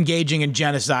way, engaging in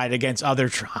genocide against other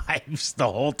tribes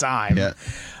the whole time. Yeah.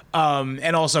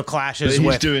 And also clashes but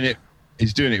with doing it.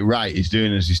 He's doing it right. He's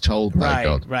doing as he's told by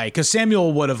God. Right. Because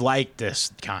Samuel would have liked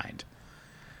this kind.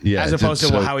 Yeah. As opposed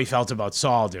to how he felt about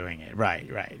Saul doing it. Right.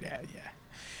 Yeah.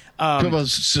 Come on,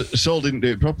 Saul didn't do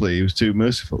it properly. He was too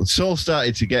merciful. Saul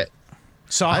started to get.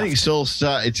 Soft. I think Saul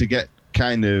started to get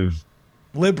kind of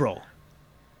liberal.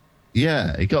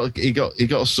 Yeah, he got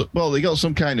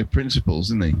some kind of principles,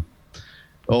 didn't he?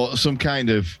 Or some kind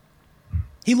of.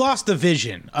 He lost the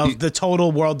vision of the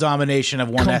total world domination of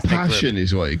one ethnic group. Compassion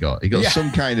is what he got. He got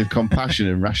some kind of compassion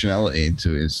and rationality into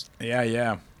his.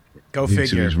 Yeah. Go figure.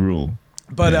 Into his rule.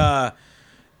 But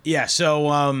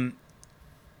so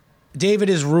David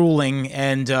is ruling,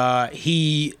 and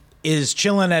he is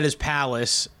chilling at his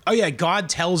palace. Oh yeah, God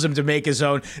tells him to make his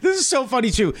own. This is so funny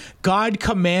too. God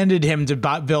commanded him to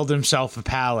build himself a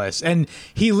palace, and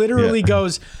he literally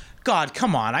goes, God,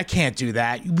 come on, I can't do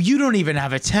that. You don't even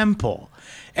have a temple.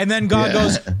 And then God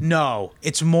goes, no,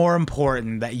 it's more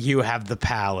important that you have the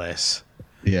palace.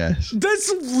 Yes.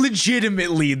 That's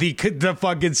legitimately the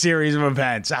fucking series of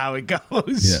events, how it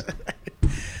goes. Yeah.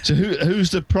 So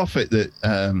who's the prophet that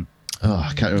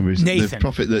I can't remember his name. The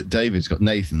prophet that David's got,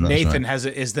 Nathan. Nathan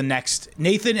is the next.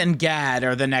 Nathan and Gad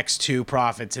are the next two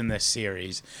prophets in this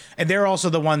series, and they're also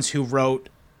the ones who wrote.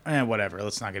 Whatever.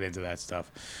 Let's not get into that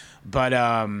stuff. But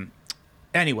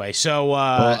anyway, so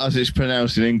well, as it's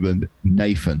pronounced in England,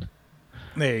 Nathan.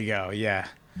 There you go. Yeah.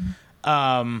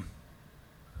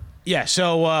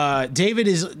 So David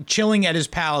is chilling at his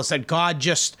palace that God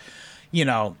just, he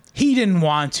didn't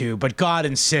want to, but God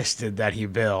insisted that he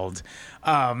build.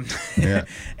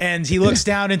 And he looks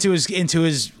down into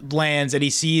his lands, and he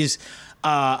sees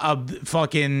a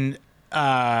fucking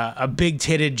a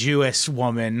big-titted Jewish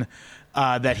woman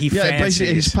that he fancies.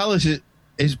 Basically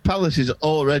his palace is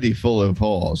already full of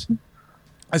whores.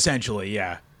 Essentially,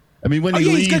 yeah. I mean, when he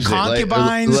leaves he's got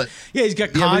concubines. He's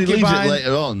got concubines. When he leaves it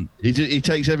later on, he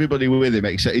takes everybody with him,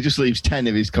 except he just leaves 10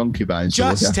 of his concubines.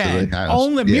 Just 10.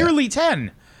 Merely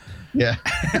 10. Yeah.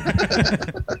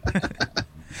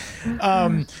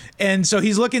 And so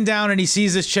he's looking down and he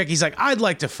sees this chick. He's like, I'd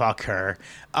like to fuck her.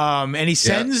 And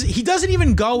he doesn't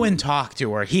even go and talk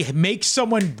to her. He makes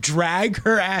someone drag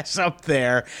her ass up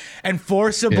there and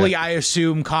forcibly, I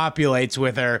assume, copulates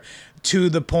with her to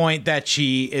the point that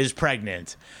she is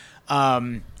pregnant.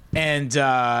 And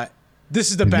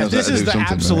this is the best. This is the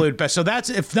absolute best. So that's,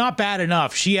 if not bad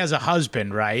enough, she has a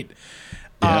husband, right?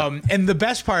 Yeah. And the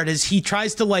best part is he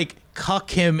tries to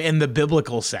cuck him in the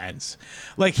biblical sense.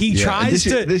 Like he tries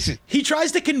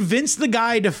to convince the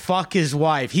guy to fuck his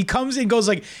wife. He comes and goes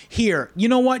here, you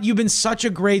know what? You've been such a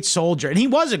great soldier. And he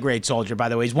was a great soldier, by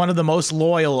the way. He's one of the most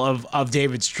loyal of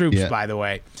David's troops, by the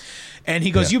way. And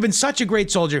he goes, you've been such a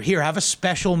great soldier. Here, have a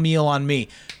special meal on me.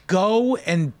 Go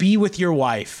and be with your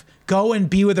wife. Go and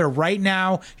be with her right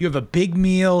now. You have a big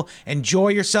meal. Enjoy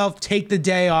yourself. Take the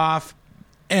day off.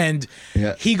 And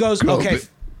he goes,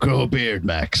 grow a beard,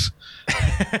 Max.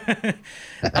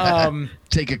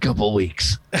 Take a couple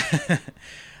weeks.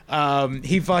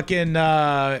 He fucking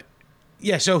so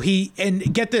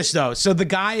and get this though. So the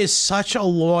guy is such a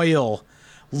loyal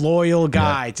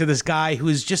guy to this guy who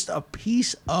is just a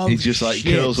piece of shit. He's just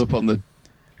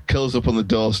curls up on the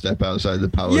doorstep outside the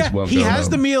palace. Yeah, he has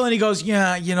the meal and he goes,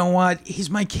 yeah, you know what? He's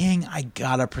my king. I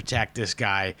gotta protect this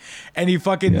guy. And he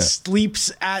fucking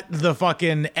sleeps at the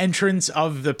fucking entrance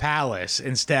of the palace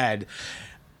instead.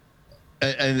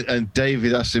 And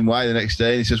David asks him why the next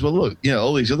day, and he says, "Well, look,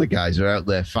 all these other guys are out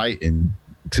there fighting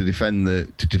to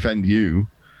defend you,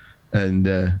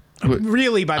 and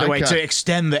really, by the way, to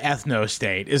extend the ethno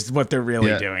state is what they're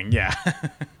really doing." Yeah.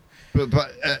 but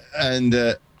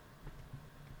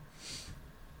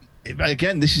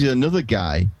again, this is another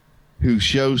guy who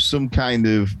shows some kind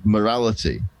of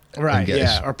morality, right?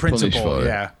 Yeah, or principle.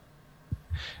 Yeah.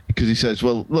 Because he says,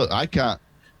 "Well, look, I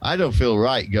don't feel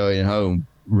right going home,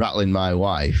 rattling my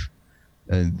wife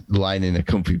and lying in a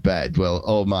comfy bed. Well,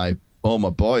 all my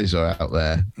boys are out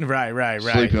there, right,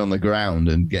 sleeping on the ground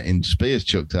and getting spears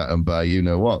chucked at them by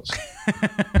what."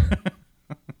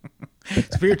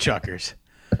 Spear chuckers.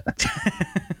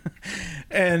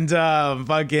 And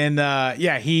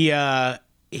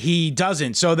he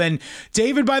doesn't. So then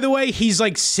David, by the way, he's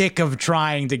like sick of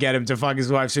trying to get him to fuck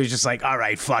his wife, so he's just like, all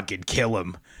right, fucking kill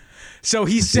him. So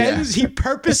he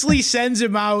purposely sends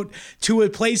him out to a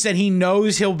place that he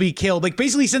knows he'll be killed. Like,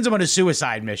 basically sends him on a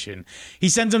suicide mission. He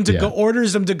sends him to go,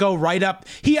 orders him to go right up.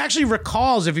 He actually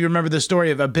recalls, if you remember the story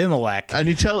of Abimelech. And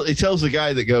he tells the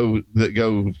guy the guys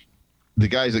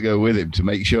that go with him to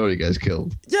make sure he gets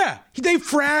killed. Yeah, they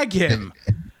frag him.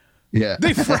 Yeah.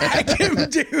 They frag him,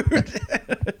 dude.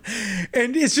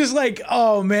 And it's just like,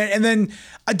 oh, man. And then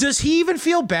does he even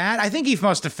feel bad? I think he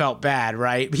must have felt bad,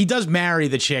 right? He does marry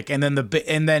the chick, and then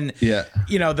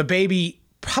the baby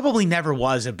probably never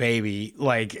was a baby.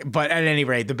 Like, but at any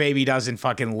rate, the baby doesn't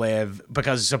fucking live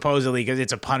because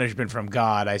it's a punishment from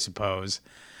God, I suppose.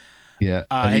 Yeah.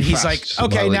 And he's like,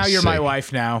 okay, now you're my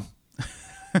wife now.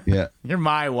 Yeah. You're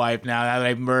my wife now that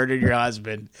I murdered your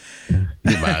husband.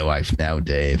 You're my wife now,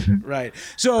 Dave. Right.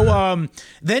 So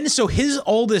so his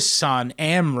oldest son,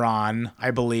 Amron,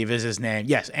 I believe is his name.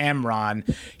 Yes, Amron.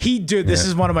 This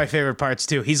is one of my favorite parts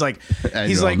too. He's like Aaron.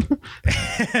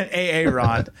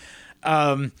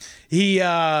 He's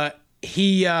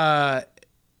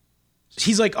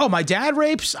like, "Oh, my dad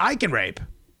rapes, I can rape."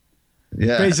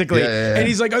 Yeah, basically. Yeah. And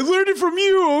he's like, I learned it from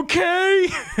you, okay?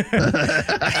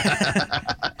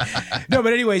 No,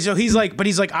 but anyway, so he's like,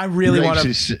 I really want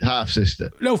to. Half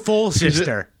sister. No, full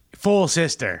sister. Full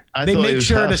sister. They make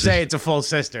sure to say it's a full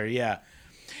sister, yeah.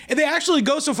 And they actually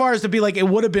go so far as to be like, it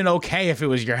would have been okay if it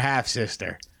was your half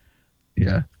sister.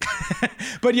 Yeah.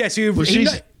 But yes,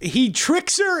 he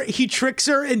tricks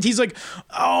her, and he's like,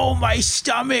 oh, my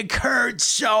stomach hurts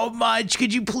so much.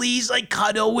 Could you please like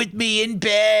cuddle with me in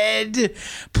bed?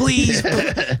 Please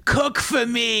cook for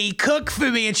me.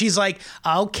 And she's like,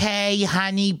 okay,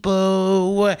 honey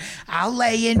boo, I'll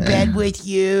lay in bed with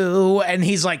you. And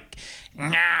he's like,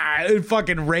 nah, and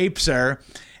fucking rapes her.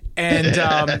 And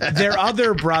their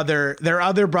other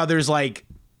brother's like,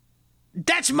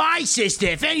 that's my sister.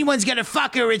 If anyone's going to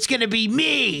fuck her, it's going to be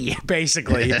me,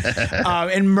 basically.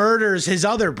 And murders his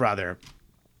other brother.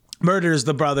 Murders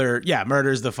the brother. Yeah,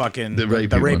 murders the fucking... The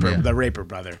raper brother. The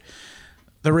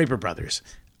Raper brothers.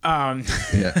 Yeah.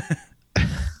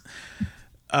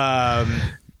 But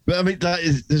I mean,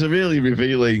 there's a really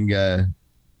revealing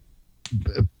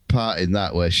part in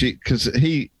that where because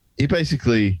he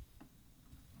basically...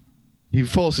 He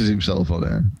forces himself on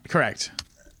her. Correct.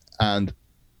 And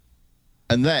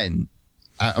then,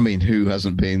 I mean, who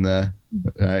hasn't been there,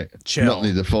 right? Chill. Not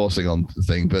only the forcing on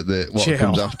thing, but what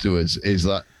comes afterwards is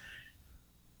that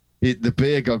the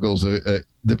beer goggles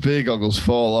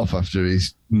fall off after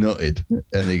he's nutted,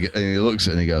 and he looks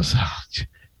at it and he goes, oh,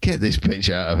 "Get this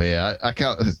bitch out of here! I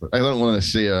don't want to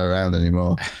see her around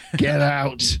anymore. Get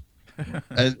out!"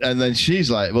 and then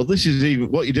she's like, "Well, this is even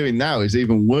what you're doing now is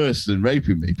even worse than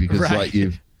raping me because like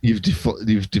you've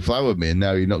deflowered me, and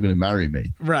now you're not going to marry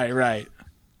me." Right.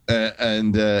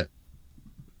 And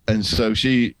so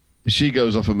she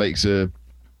goes off and makes a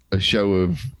show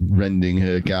of rending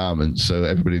her garments so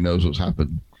everybody knows what's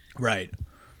happened. Right.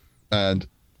 And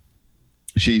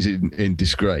she's in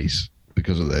disgrace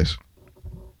because of this.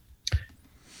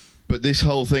 But this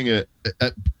whole thing,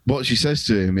 what she says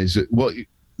to him is that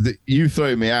you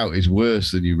throwing me out is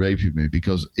worse than you raping me,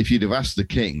 because if you'd have asked the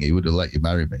king, he would have let you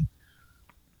marry me.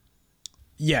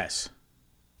 Yes.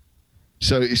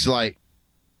 So it's like,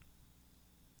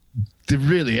 there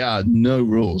really are no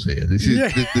rules here. There's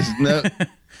no.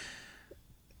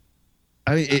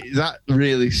 I mean, that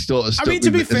really sort of. I mean,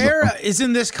 to be fair,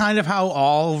 isn't this kind of how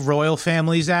all royal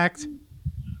families act?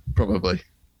 Probably.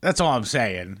 That's all I'm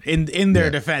saying. In their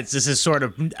defense, this is sort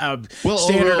of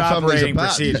standard operating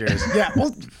procedures. Yeah.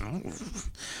 Well.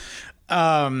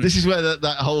 This is where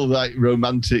that whole like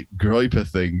romantic Groyper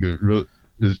thing.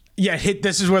 This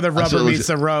is where the rubber meets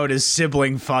the road, is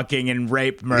sibling fucking and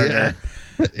rape murder.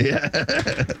 Yeah.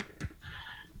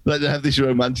 Like they have this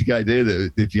romantic idea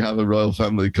that if you have a royal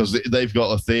family, because they've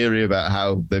got a theory about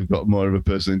how they've got more of a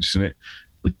personal interest in it.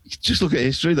 Just look at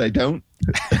history; they don't.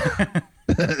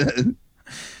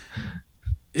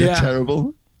 They're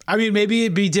terrible. I mean, maybe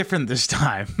it'd be different this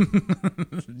time.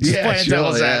 Playing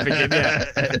devil's advocate.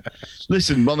 Yeah.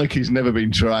 Listen, monarchy's never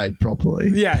been tried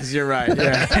properly. Yes, you're right.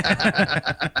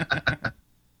 Yeah.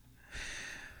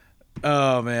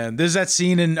 Oh man, there's that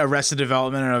scene in Arrested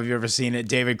Development. I don't know if you've ever seen it.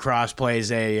 David Cross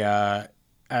plays a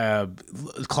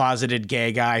closeted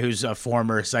gay guy who's a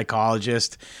former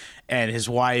psychologist, and his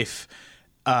wife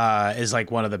is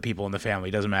like one of the people in the family.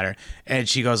 Doesn't matter. And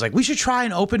she goes like, "We should try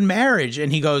an open marriage."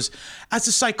 And he goes, "As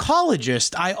a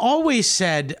psychologist, I always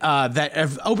said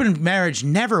that open marriage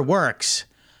never works,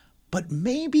 but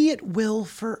maybe it will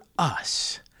for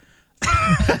us."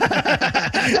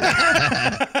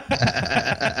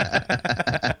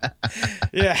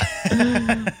 Yeah.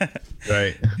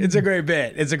 Right. It's a great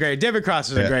bit. David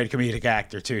Cross is a great comedic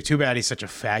actor too. Too bad he's such a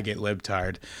faggot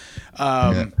libtard.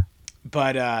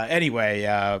 But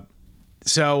anyway,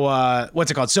 so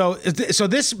what's it called? So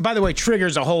this, by the way,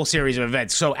 triggers a whole series of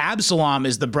events. So Absalom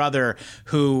is the brother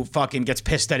who fucking gets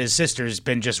pissed that his sister's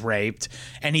been just raped,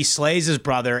 and he slays his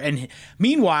brother. And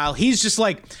meanwhile, he's just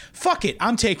like, fuck it,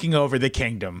 I'm taking over the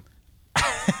kingdom.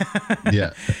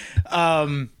 Yeah.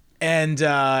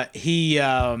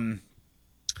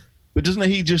 But doesn't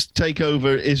he just take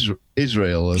over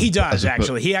Israel? He does,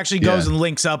 actually. He actually goes and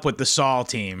links up with the Saul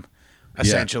team,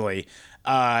 essentially.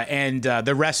 And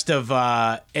the rest of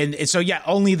and so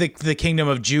only the kingdom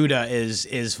of Judah is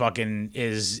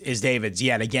David's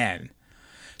yet again.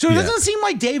 So it doesn't seem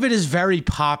like David is very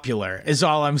popular, is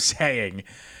all I'm saying.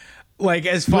 Like,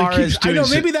 as far as I know,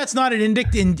 maybe that's not an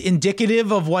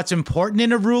indicative of what's important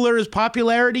in a ruler is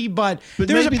popularity, but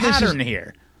there's a pattern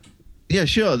here. Yeah,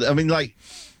 sure. I mean, like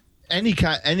any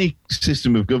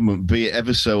system of government, be it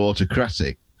ever so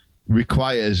autocratic,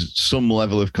 requires some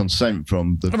level of consent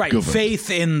from the government. Faith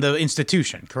in the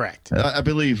institution, correct. I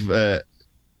believe our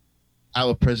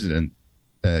president,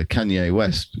 Kanye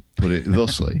West, put it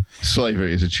thusly: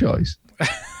 slavery is a choice.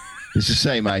 It's the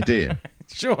same idea.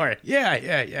 Sure. Yeah.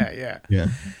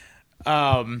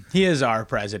 He is our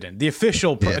president, the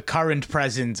official current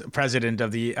president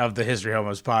of the History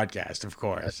Homos podcast, of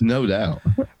course. No doubt.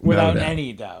 Without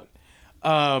any doubt.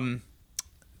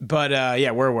 But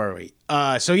where were we?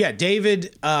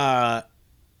 David,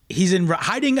 he's in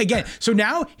hiding again. So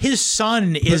now his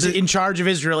son is in charge of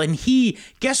Israel, and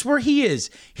guess where he is?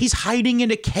 He's hiding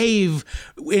in a cave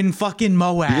in fucking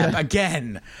Moab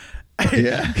again.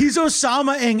 Yeah. He's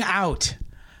Osama-ing out.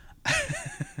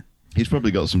 He's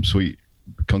probably got some sweet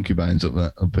concubines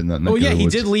up in that neck. Oh yeah, he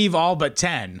did leave all but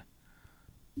 10.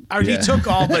 Or he took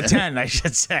all but 10, I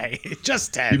should say.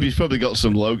 Just 10. He's probably got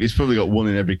some He's probably got one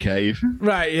in every cave.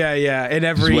 Right, yeah. In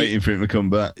every, just waiting for him to come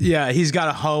back. Yeah, he's got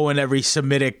a hoe in every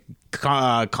Semitic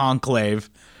conclave.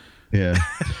 Yeah.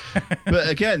 But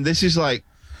again, this is like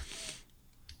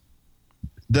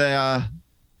this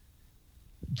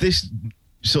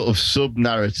sort of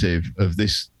sub-narrative of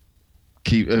this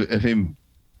of him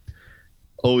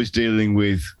always dealing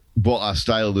with what are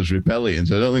styled as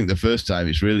rebellions. I don't think the first time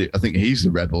it's really. I think he's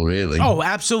the rebel, really. Oh,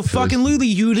 absolutely!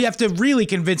 You'd have to really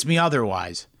convince me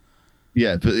otherwise.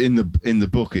 Yeah, but in the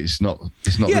book, it's not.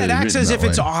 It's not. Yeah, really it acts as if way.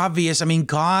 It's obvious. I mean,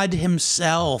 God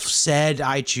Himself said,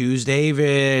 "I choose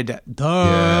David."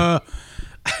 Duh. Yeah.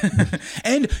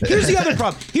 And here's the other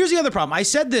problem. I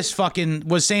said this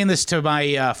was saying this to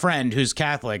my friend who's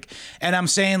Catholic, and I'm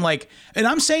saying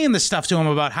this stuff to him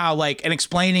about how and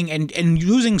explaining and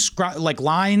using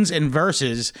lines and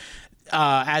verses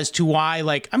as to why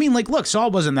look,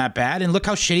 Saul wasn't that bad, and look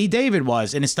how shitty David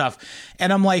was and stuff.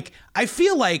 And I'm like, I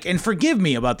feel like, and forgive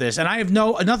me about this, and I have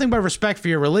nothing but respect for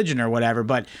your religion or whatever,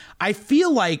 but I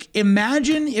feel like,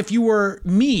 imagine if you were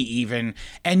me even,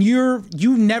 and you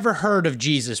never heard of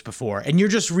Jesus before, and you're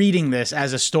just reading this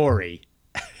as a story.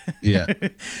 Yeah.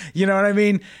 You know what I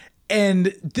mean?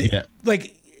 And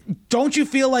don't you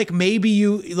feel like maybe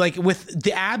you with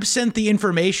the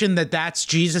information that's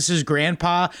Jesus's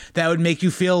grandpa, that would make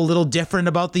you feel a little different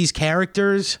about these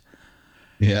characters?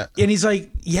 Yeah. And he's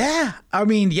like, yeah, I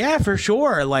mean, yeah, for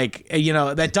sure.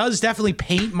 That does definitely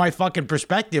paint my fucking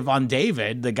perspective on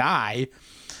David, the guy,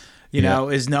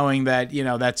 is knowing that,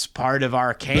 that's part of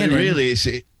our canon. But really,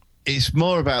 it's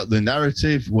more about the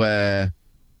narrative where,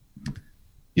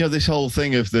 this whole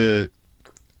thing of the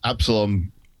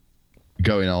Absalom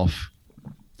going off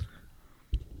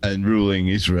and ruling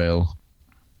Israel.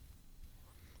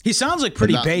 He sounds like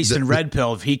pretty based in Red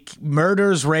Pill. If he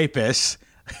murders rapists.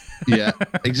 Yeah,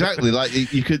 exactly. Like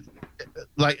you could,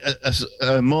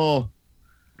 a more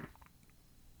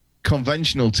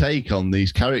conventional take on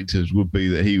these characters would be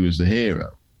that he was the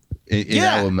hero in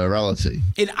our morality.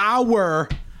 In our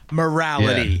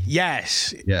morality,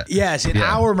 yes. Yeah. Yes, in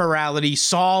our morality,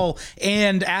 Saul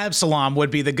and Absalom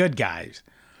would be the good guys.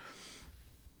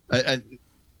 And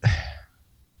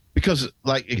because,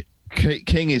 like,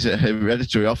 king is a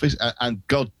hereditary office, and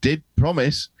God did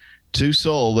promise to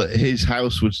Saul that his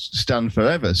house would stand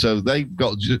forever. So they've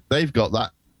got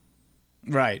that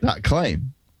that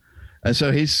claim, and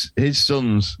so his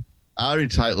sons are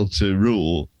entitled to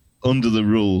rule under the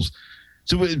rules.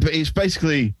 So, but it's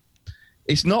basically,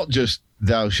 it's not just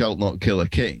thou shalt not kill a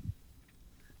king,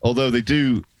 although they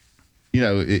do,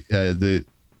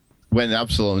 when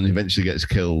Absalom eventually gets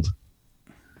killed,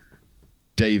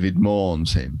 David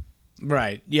mourns him.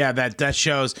 Right. Yeah, that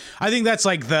shows. I think that's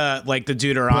like the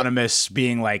Deuteronomist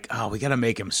being like, oh, we got to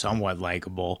make him somewhat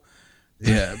likable.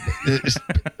 Yeah. It's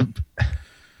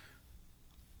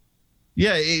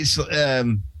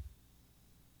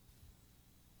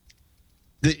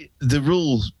the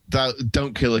rules that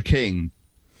don't kill a king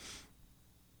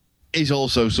is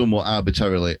also somewhat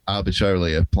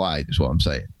arbitrarily applied, is what I'm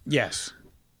saying. Yes.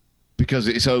 Because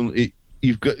it's only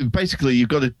you've got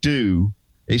to do.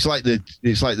 It's like the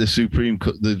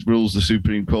the rules the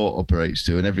Supreme Court operates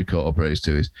to, and every court operates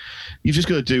to, is you've just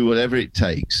got to do whatever it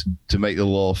takes to make the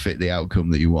law fit the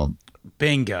outcome that you want.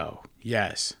 Bingo.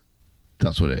 Yes.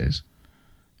 That's what it is.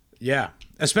 Yeah.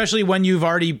 Especially when you've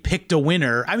already picked a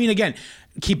winner. I mean, again,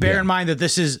 bear in mind that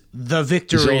this is the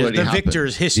victor's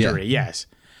history. Yeah. Yes.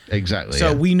 Exactly.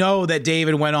 So we know that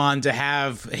David went on to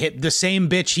have the same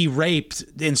bitch he raped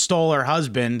and stole her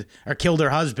husband or killed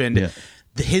her husband. Yeah.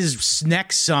 His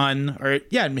next son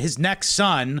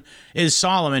is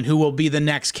Solomon, who will be the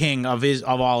next king of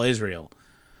all Israel.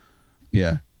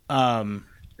 Yeah.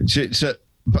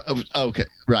 Okay,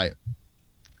 right.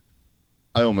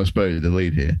 I almost buried the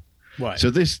lead here. What?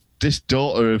 So this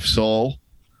daughter of Saul,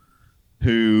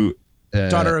 who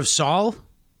daughter of Saul?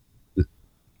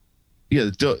 Yeah,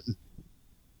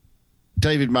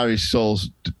 David marries Saul's.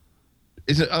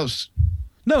 Is it? Oh,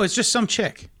 no, it's just some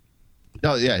chick.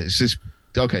 Oh yeah, it's this.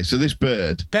 Okay, so this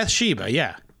bird, Bathsheba,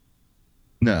 yeah.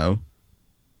 No,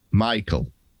 Michael.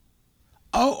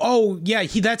 Oh, yeah.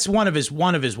 That's one of his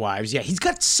wives. Yeah, he's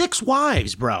got 6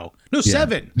 wives, bro. No,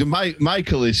 7.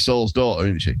 Michael is Saul's daughter,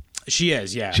 isn't she? She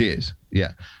is, yeah. She is,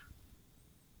 yeah.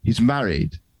 He's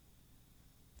married.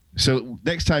 So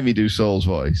next time you do Saul's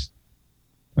voice,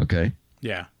 okay?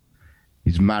 Yeah.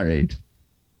 He's married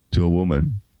to a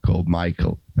woman called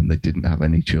Michael, and they didn't have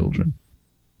any children.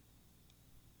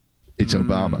 It's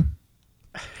Obama.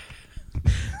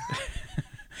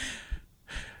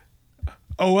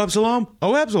 Oh, Absalom,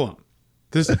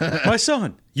 my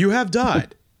son, you have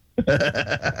died.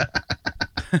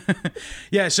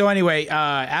 Yeah, so anyway,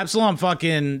 Absalom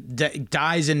fucking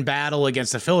dies in battle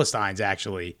against the Philistines,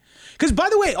 actually. Because, by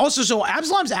the way, also, so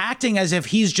Absalom's acting as if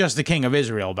he's just the king of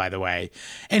Israel, by the way.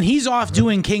 And he's off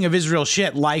doing king of Israel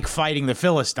shit like fighting the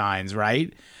Philistines,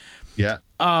 right? Yeah.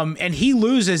 And he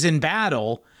loses in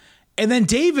battle. And then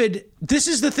David, this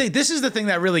is the thing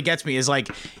that really gets me, is like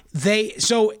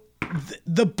the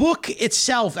book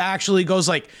itself actually goes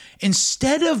like,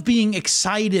 instead of being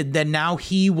excited that now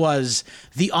he was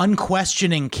the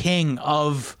unquestioning king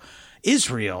of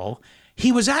Israel, he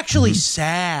was actually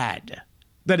sad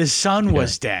that his son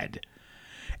was dead.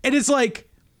 And it's like,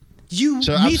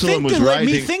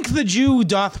 think the Jew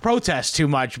doth protest too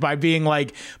much by being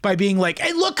like,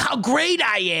 hey, look how great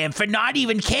I am for not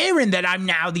even caring that I'm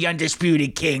now the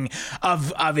undisputed king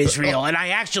of Israel, and I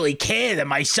actually care that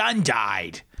my son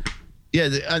died. Yeah,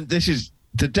 and this is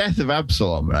the death of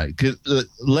Absalom, right? Because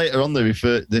later on they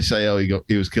say,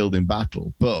 he was killed in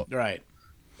battle, but right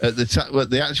at the time, what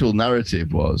the actual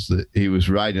narrative was that he was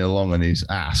riding along on his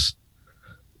ass,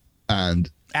 and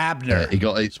Abner,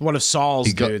 it's one of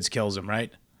Saul's dudes, kills him, right?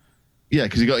 Yeah,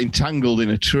 because he got entangled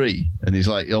in a tree, and he's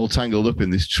like all tangled up in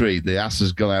this tree. The ass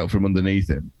has gone out from underneath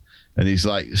him, and he's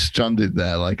like stranded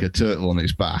there like a turtle on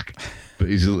its back, but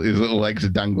his little legs are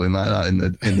dangling like that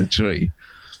in the tree.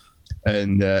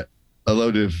 And a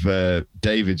load of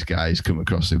David's guys come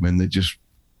across him, and they just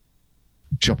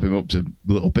chop him up to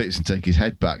little bits and take his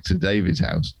head back to David's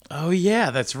house. Oh yeah,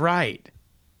 that's right.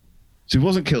 So he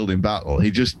wasn't killed in battle.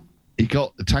 He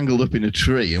got tangled up in a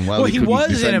tree, and while he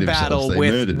was in a battle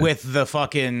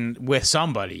with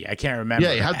somebody. I can't remember.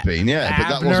 Yeah, he had been. Yeah, Abner,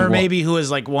 but that wasn't maybe, who was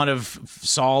like one of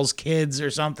Saul's kids or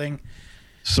something.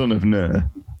 Son of Ner.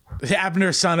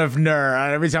 Abner, son of Ner.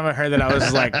 Every time I heard that, I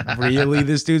was like, really?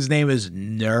 This dude's name is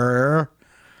Ner?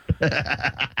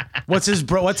 What's his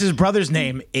brother's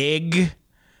name? Ig?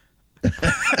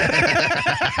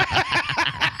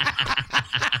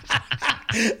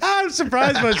 I'm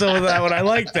surprised myself with that one. I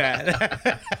like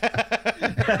that.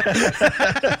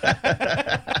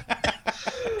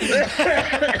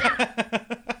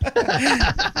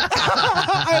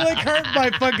 I like hurt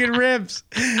my fucking ribs.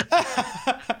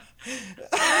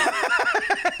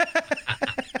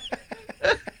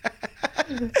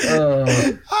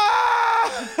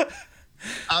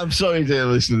 I'm sorry, dear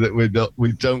listener, that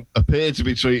we don't appear to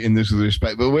be treating this with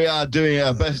respect, but we are doing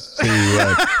our best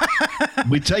to.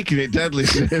 We're taking it deadly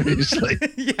seriously.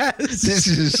 Yes, this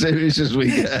is as serious as we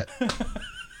get.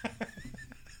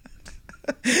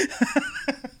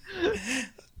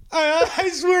 I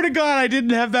swear to God, I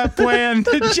didn't have that planned.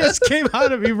 It just came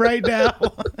out of me right now.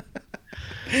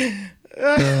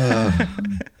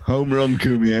 Home run,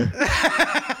 Cumia.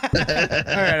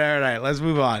 All right. Let's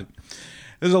move on.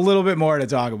 There's a little bit more to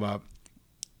talk about.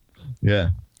 Yeah.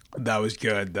 That was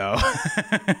good, though.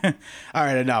 All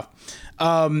right, enough.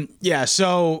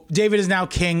 So David is now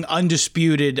king,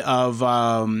 undisputed of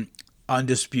all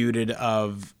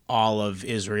of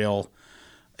Israel.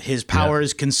 His power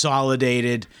is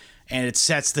consolidated, and it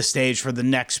sets the stage for the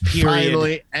next period.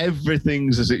 Finally,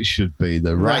 everything's as it should be.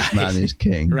 The right man is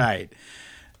king. Right.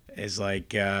 It's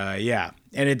like,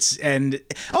 and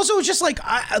also it's just like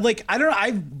I don't know.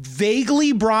 I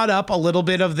vaguely brought up a little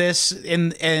bit of this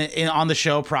in on the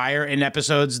show prior in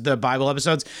episodes, the Bible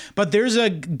episodes. But there's a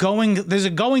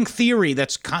going theory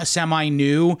that's semi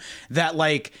new that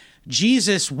like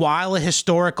Jesus, while a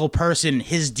historical person,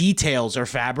 his details are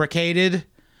fabricated.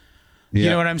 You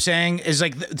know what I'm saying? Is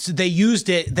like they used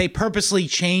it. They purposely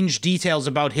changed details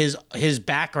about his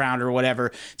background or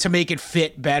whatever to make it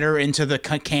fit better into the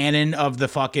canon of the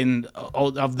fucking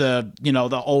of the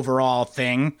the overall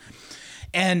thing.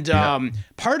 And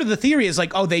part of the theory is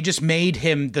like, oh, they just made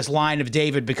him this line of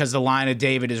David because the line of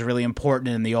David is really important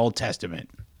in the Old Testament.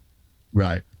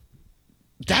 Right.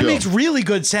 That makes really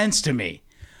good sense to me.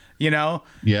 You know?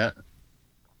 Yeah.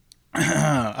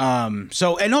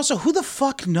 So, and also, who the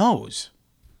fuck knows?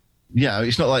 Yeah,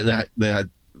 it's not like they had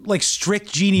like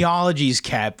strict genealogies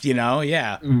kept,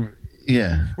 Yeah.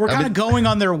 Yeah. We're kind of going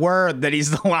on their word that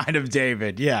he's the line of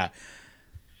David. Yeah.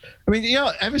 I mean,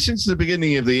 ever since the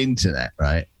beginning of the internet,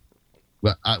 right?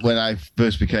 When I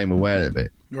first became aware of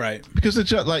it. Right. Because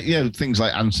it's like, things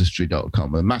like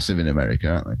Ancestry.com are massive in America,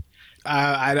 aren't they?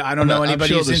 I don't know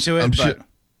anybody who's into it,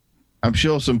 I'm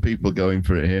sure some people go in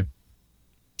for it here.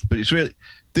 But it's really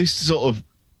this sort of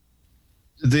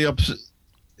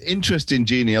interest in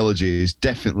genealogy is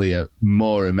definitely a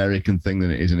more American thing than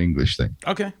it is an English thing.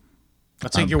 Okay, I'll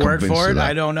take your word for it.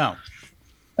 I don't know,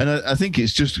 and I think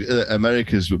it's just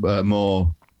America's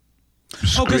more.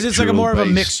 Because it's like a more of a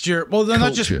mixture. Well,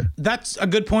 not just that's a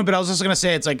good point, but I was also going to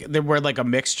say it's like we're like a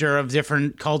mixture of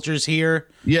different cultures here.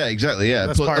 Yeah, exactly. Yeah,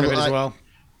 that's part of it as well.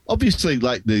 Obviously,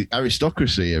 like the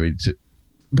aristocracy are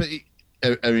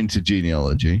into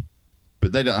genealogy,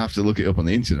 but they don't have to look it up on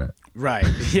the internet. Right.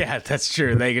 Yeah, that's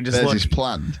true. They can just theirs look. Is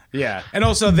planned. Yeah, and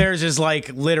also theirs is like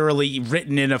literally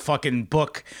written in a fucking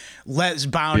book,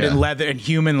 bound in leather and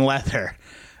human leather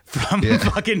from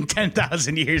fucking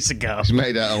 10,000 years ago. It's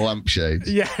made out of lampshades.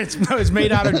 Yeah, it's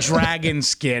made out of dragon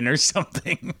skin or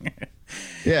something.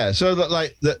 Yeah, so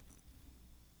that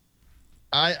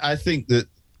I think that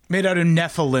made out of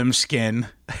Nephilim skin.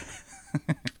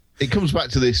 It comes back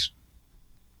to this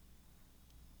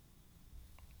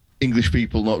English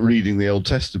people not reading the Old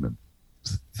Testament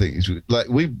things. Like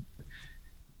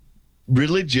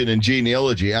religion and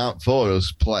genealogy aren't for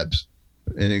us plebs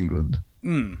in England.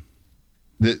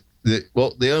 The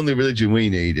only religion we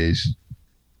need is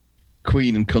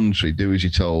Queen and country. Do as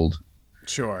you're told.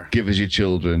 Sure. Give us your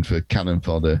children for cannon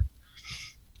fodder.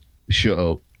 Shut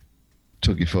up.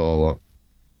 Took you for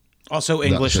Also,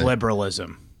 English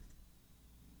liberalism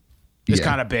is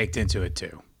kind of baked into it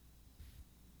too.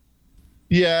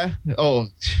 Yeah. Oh,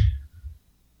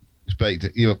 it's baked.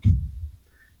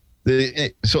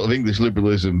 The sort of English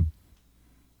liberalism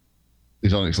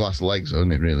is on its last legs,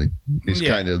 isn't it? Really, it's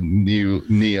kind of new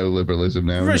neoliberalism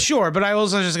now. For sure, but I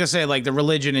was just gonna say, like, the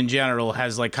religion in general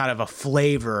has like kind of a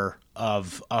flavor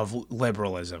of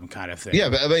liberalism kind of thing. Yeah,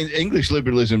 but I mean, English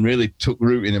liberalism really took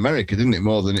root in America, didn't it?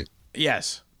 More than it.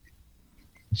 Yes.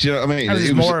 Do you know what I mean?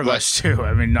 There's more of us too.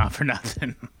 I mean, not for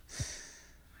nothing.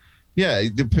 Yeah.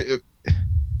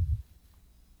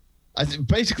 I think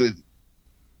basically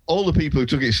all the people who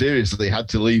took it seriously had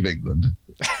to leave England.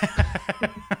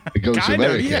 Go to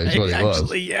America is what it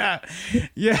was. Yeah.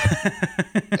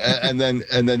 And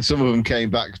then some of them came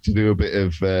back to do a bit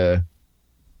of.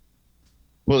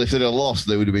 Well, if they'd have lost,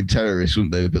 they would have been terrorists,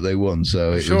 wouldn't they? But they won,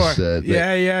 so it was.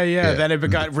 Yeah. Then it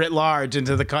got writ large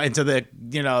into the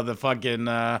the fucking.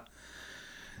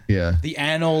 Yeah. The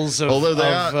annals of. Although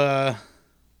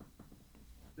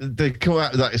they come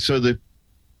out that so the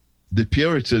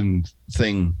Puritan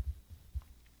thing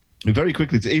very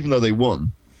quickly, even though they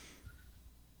won,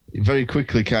 very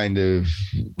quickly kind of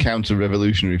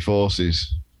counter-revolutionary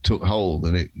forces took hold,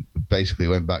 and it basically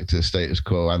went back to the status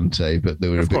quo ante, but they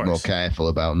were a bit more careful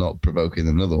about not provoking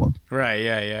another one. Right,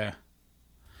 yeah.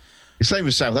 The same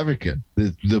with South Africa,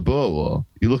 the Boer War.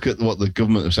 You look at what the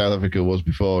government of South Africa was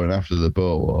before and after the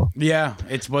Boer War. Yeah,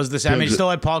 it was the same. I mean, it still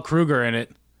had Paul Kruger in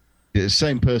it. Yeah,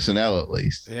 same personnel at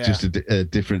least, just a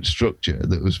different structure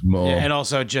that was more... Yeah, and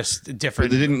also just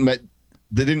different... But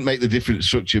they didn't make the different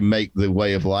structure make the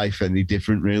way of life any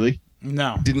different, really.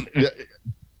 No.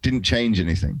 Didn't change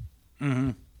anything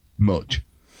much.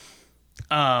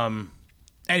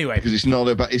 Anyway, because it's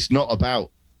not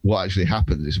about what actually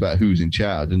happens. It's about who's in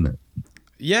charge, isn't it?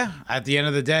 Yeah. At the end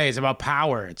of the day, it's about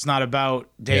power. It's not about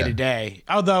day to day.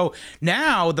 Although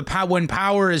now when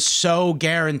power is so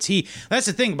guaranteed, that's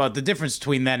the thing about the difference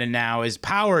between then and now is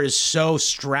power is so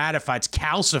stratified, it's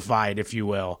calcified, if you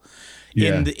will.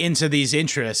 Into these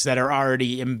interests that are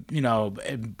already,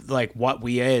 like what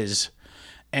we is.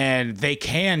 And they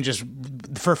can just,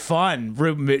 for fun,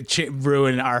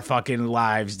 ruin our fucking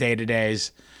lives, day to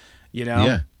days,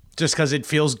 just because it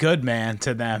feels good, man,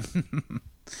 to them.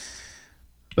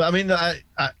 But I mean, I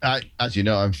as you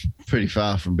know, I'm pretty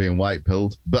far from being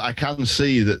white-pilled, but I can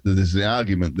see that there's the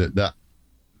argument that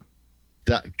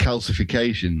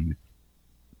calcification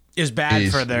is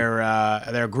bad for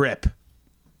their grip.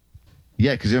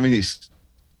 Yeah, because I mean,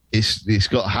 it's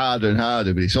got harder and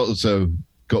harder, but it's also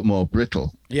got more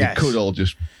brittle. Yes. It could all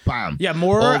just bam. Yeah,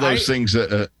 all those things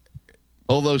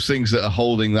that are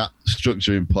holding that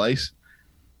structure in place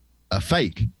are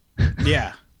fake.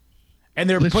 Yeah. And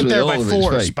they're put there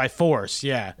by force,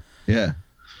 yeah. Yeah.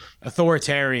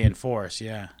 Authoritarian force,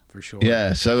 yeah, for sure.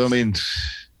 Yeah, so I mean,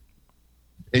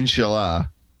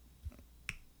 inshallah.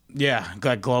 Yeah,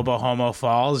 like Global Homo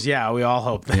falls. Yeah, we all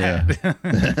hope that.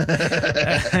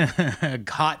 Yeah.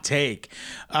 Hot take.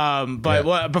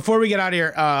 Before we get out of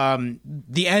here,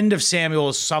 the end of Samuel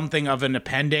is something of an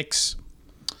appendix.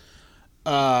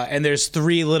 And there's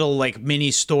 3 little like mini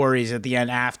stories at the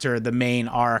end after the main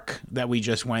arc that we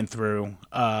just went through.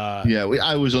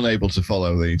 I was unable to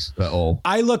follow these at all.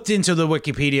 I looked into the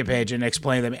Wikipedia page and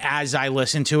explained them as I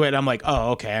listened to it. I'm like,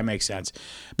 oh, okay, that makes sense.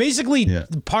 Basically,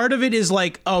 part of it is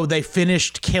like, oh, they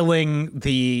finished killing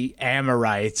the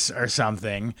Amorites or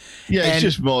something. Yeah, it's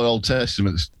just more Old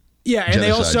Testament. Yeah, and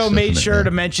they also made sure to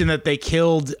mention that they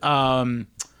killed all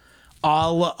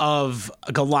of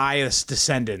Goliath's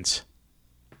descendants.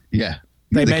 Yeah.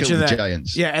 They mentioned that.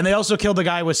 Giants. Yeah, and they also killed the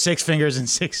guy with 6 fingers and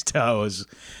 6 toes,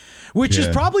 which is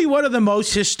probably one of the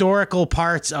most historical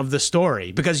parts of the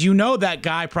story because that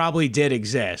guy probably did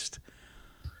exist.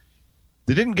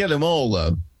 They didn't get them all,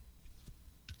 though.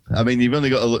 I mean, you've only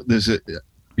got to look.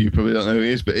 You probably don't know who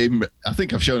he is, but I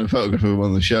think I've shown a photograph of him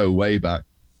on the show way back.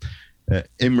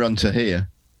 Imran Tahir,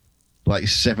 like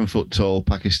 7 foot tall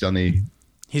Pakistani.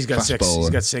 He's got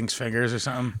 6 fingers or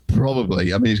something.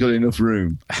 Probably. I mean, he's got enough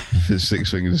room for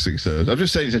 6 fingers and 6 toes. I'm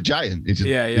just saying he's a giant. He's a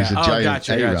giant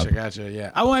Arab. Gotcha.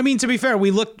 Yeah. Oh, I mean, to be fair,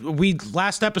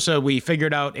 last episode we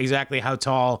figured out exactly how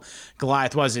tall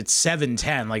Goliath was. It's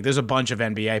 7'10". Like, there's a bunch of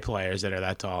NBA players that are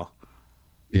that tall.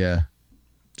 Yeah.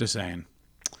 Just saying.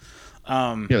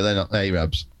 They're not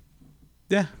Arabs.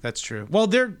 Yeah, that's true. Well,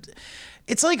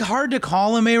 it's like hard to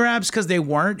call them Arabs because they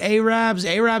weren't Arabs.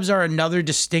 Arabs are another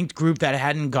distinct group that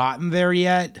hadn't gotten there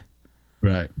yet.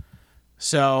 Right.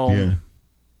 So,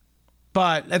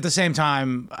 but at the same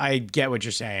time, I get what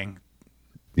you're saying.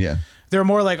 Yeah. They're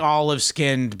more like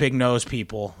olive-skinned, big-nosed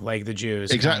people, like the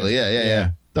Jews. Exactly. Yeah.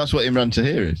 That's what Imran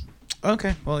Tahir is.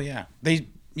 Okay. Well, yeah.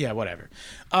 Whatever.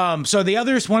 So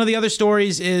one of the other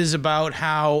stories is about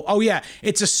how,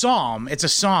 it's a psalm. It's a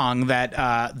song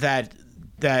that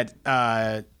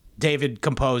David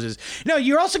composes.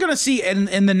 You're also going to see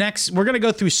in the next, we're going to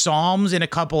go through Psalms in a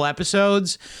couple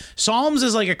episodes. Psalms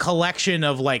is like a collection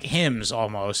of like hymns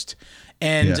almost.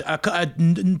 And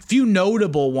a few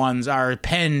notable ones are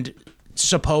penned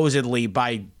supposedly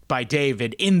by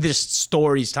David in this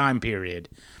story's time period.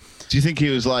 Do you think he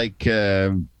was like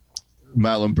Marlon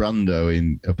Brando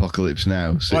in Apocalypse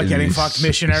Now? What, getting fucked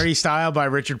missionary style by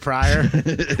Richard Pryor?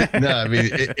 No, I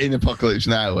mean in Apocalypse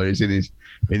Now, where he's in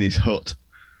his hut,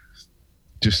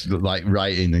 just like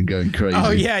writing and going crazy.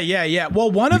 Oh yeah. Well,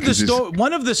 one of the songs,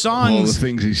 all the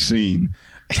things he's seen.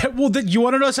 Well, you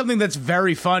want to know something that's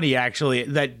very funny, actually,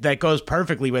 that goes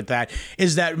perfectly with that,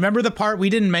 is that, remember the part, we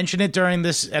didn't mention it during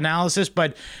this analysis,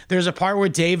 but there's a part where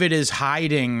David is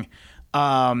hiding,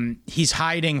 he's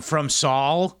hiding from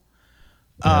Saul.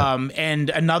 and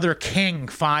another king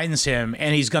finds him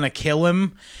and he's going to kill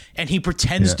him, and he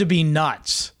pretends to be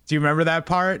nuts. Do you remember that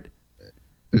part?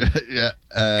 Yeah.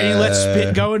 And he lets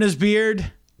spit go in his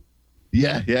beard.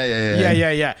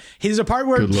 Yeah. He's a part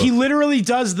where he literally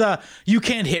does the "you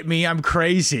can't hit me, I'm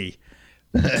crazy"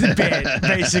 bit,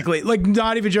 basically. Like,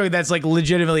 not even joking. That's like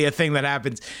legitimately a thing that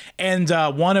happens. And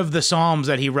one of the psalms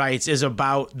that he writes is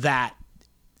about that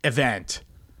event.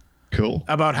 Cool.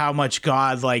 About how much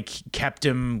God like kept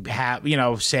him,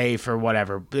 safe or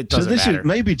whatever. It doesn't matter.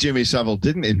 Maybe Jimmy Savile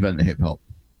didn't invent hip hop.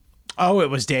 Oh, it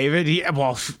was David.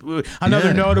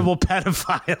 Another notable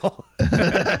pedophile,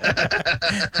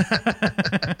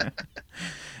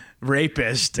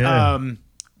 rapist. Yeah.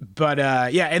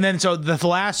 And then so the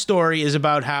last story is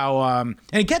about how.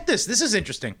 And get this. This is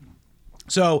interesting.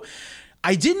 So,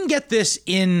 I didn't get this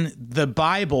in the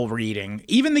Bible reading,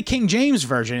 even the King James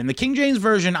Version. And the King James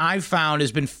Version I've found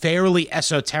has been fairly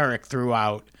esoteric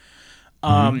throughout.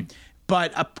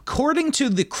 But according to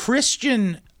the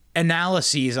Christian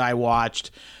analyses I watched,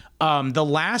 the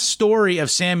last story of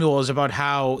Samuel is about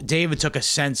how David took a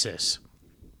census.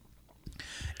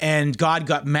 And God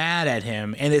got mad at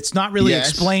him, and it's not really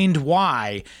explained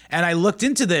why. And I looked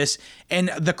into this, and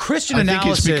the Christian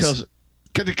analysis... think it's because...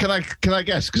 Can I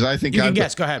guess? Because I think you can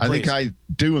guess. Go ahead, please. I think I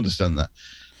do understand that.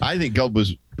 I think God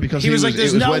was because he was like,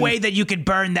 "There's no way that you could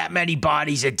burn that many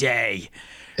bodies a day.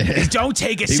 Don't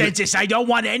take a census. I don't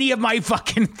want any of my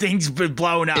fucking things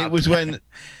blown up." It was when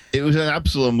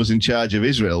Absalom was in charge of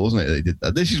Israel, wasn't it? They did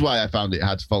that. This is why I found it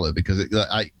hard to follow, because it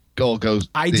all goes.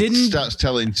 Starts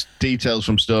telling details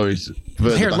from stories.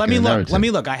 Here, let me look. Let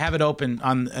me look. I have it open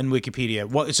on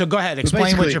Wikipedia. So go ahead.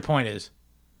 Explain what your point is.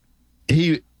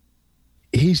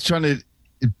 He's trying to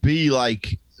be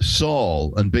like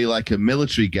Saul and be like a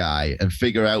military guy and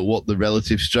figure out what the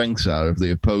relative strengths are of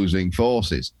the opposing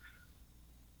forces.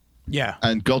 Yeah.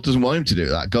 And God doesn't want him to do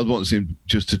that. God wants him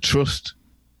just to trust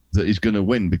that he's going to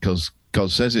win because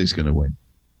God says he's going to win.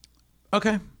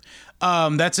 Okay.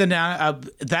 That's a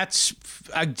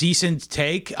decent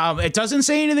take. It doesn't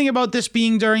say anything about this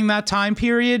being during that time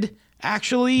period,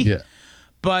 actually. Yeah.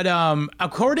 But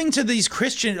according to these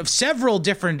several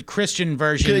different Christian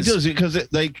versions, it does, because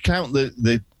they count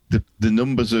the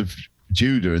numbers of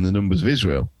Judah and the numbers of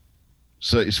Israel.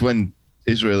 So it's when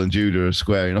Israel and Judah are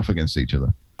squaring off against each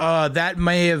other. That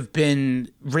may have been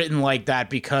written like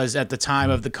that because at the time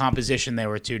of the composition, they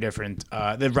were two different.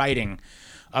 The writing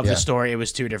of the story, it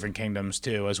was two different kingdoms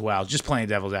too, as well. Just playing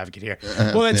devil's advocate here.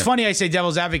 Well, it's funny I say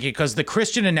devil's advocate because the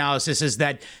Christian analysis is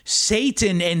that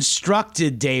Satan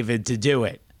instructed David to do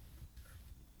it.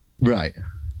 Right.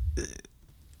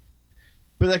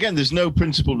 But again, there's no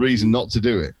principled reason not to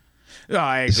do it. Oh,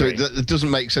 I agree. So it doesn't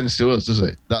make sense to us, does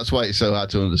it? That's why it's so hard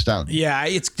to understand. Yeah,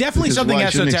 it's definitely something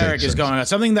esoteric is going on.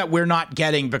 Something that we're not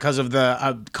getting because of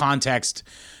the context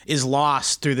is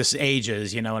lost through the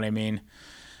ages. You know what I mean?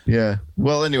 Yeah.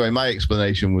 Well, anyway, my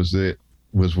explanation was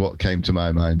what came to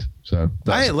my mind. So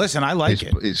listen, I like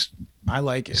it. I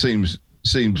like it.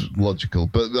 Seems logical,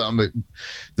 but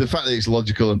the fact that it's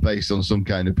logical and based on some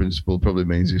kind of principle probably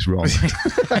means it's wrong.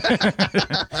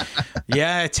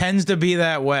 Yeah, it tends to be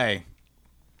that way.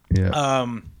 Yeah.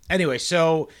 Anyway,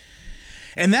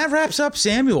 and that wraps up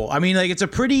Samuel. I mean, like, it's a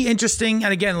pretty interesting,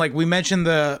 and again, like we mentioned,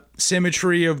 the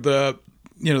symmetry of the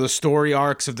story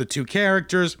arcs of the two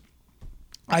characters.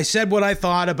 I said what I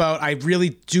thought about. I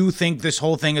really do think this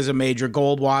whole thing is a major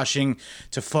gold washing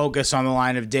to focus on the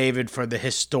line of David for the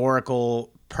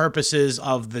historical purposes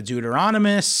of the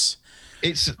Deuteronomists.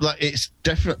 It's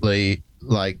definitely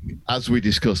like, as we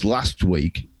discussed last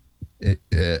week,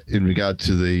 in regard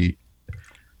to the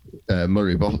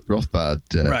Murray Rothbard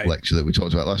lecture that we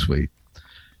talked about last week,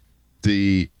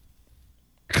 the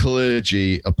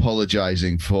clergy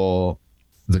apologizing for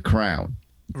the crown.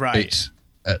 Right. It's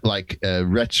like a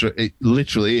it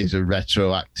literally is a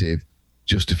retroactive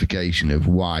justification of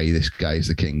why this guy is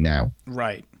the king now.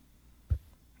 Right.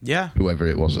 Yeah. Whoever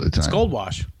it was at the time. It's gold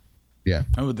wash. Yeah.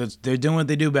 Oh, they're doing what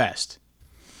they do best.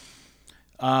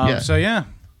 So, yeah.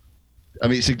 I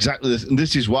mean, it's exactly this. And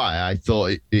this is why I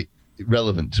thought it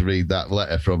relevant to read that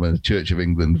letter from a Church of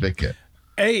England vicar.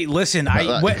 Hey, listen, as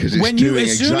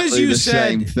soon as you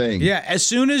said, as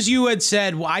soon as you had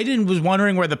said, well, was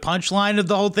wondering where the punchline of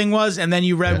the whole thing was, and then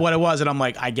you read what it was, and I'm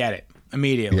like, I get it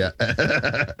immediately. Yeah.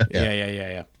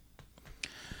 Yeah.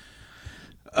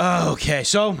 Okay,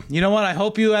 so you know what? I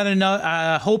hope you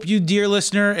hope you, dear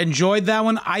listener, enjoyed that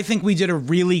one. I think we did a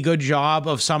really good job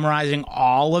of summarizing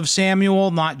all of Samuel,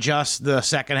 not just the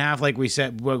second half, like we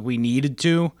said what we needed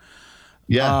to.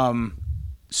 Yeah.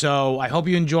 So I hope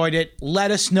you enjoyed it. Let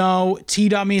us know.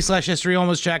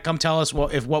 t.me/historyhomoschat. Come tell us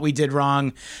what we did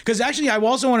wrong. Because actually, I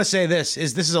also want to say this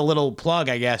is a little plug,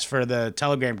 I guess, for the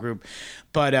Telegram group.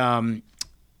 But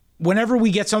whenever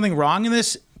we get something wrong in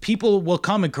this, people will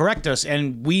come and correct us,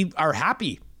 and we are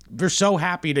happy. We're so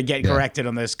happy to get corrected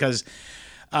on this because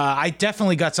I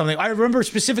definitely got something. I remember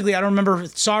specifically, I don't remember,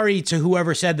 sorry to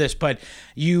whoever said this, but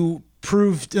you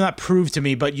not proved to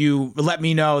me, but you let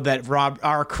me know that Rob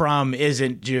R. Crumb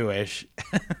isn't Jewish.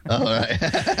 All right.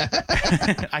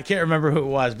 I can't remember who it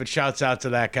was, but shouts out to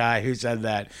that guy who said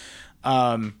that.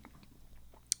 So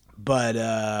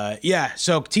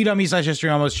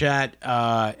t.me/historyhomoschat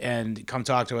and come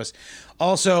talk to us.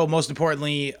 Also, most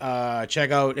importantly,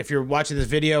 check out, if you're watching this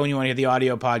video and you want to get the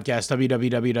audio podcast,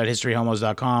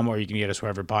 www.historyhomos.com, or you can get us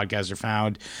wherever podcasts are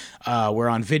found. We're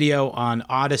on video on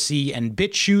Odyssey and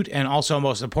BitChute, and also,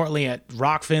 most importantly, at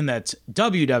Rockfin. That's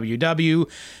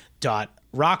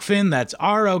www.rockfin, that's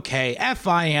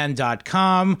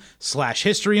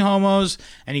ROKFIN.com/historyhomos.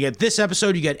 And you get this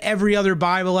episode, you get every other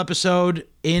Bible episode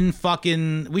in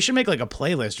fucking, we should make like a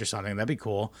playlist or something. That'd be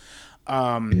cool.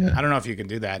 I don't know if you can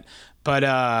do that, but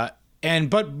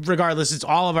regardless, it's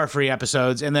all of our free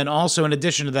episodes. And then also, in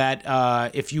addition to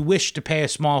that, if you wish to pay a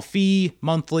small fee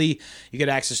monthly, you get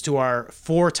access to our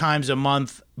 4 times a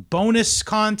month bonus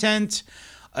content.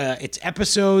 It's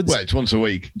episodes. Well, it's once a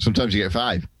week. Sometimes you get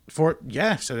 5. So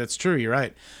that's true. You're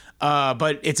right.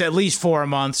 But it's at least 4 a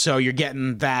month, so you're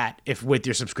getting that with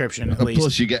your subscription at least.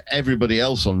 Plus, you get everybody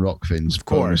else on Rockfin's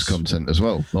bonus content as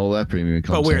well, all their premium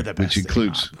content. But we're the best, which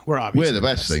includes we're the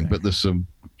best thing. But there's some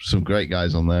great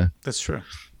guys on there. That's true.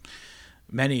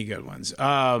 Many good ones.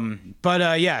 And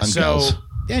gals.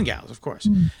 And gals, of course.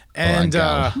 And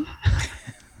so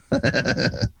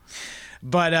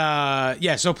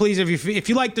please, if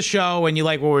you like the show and you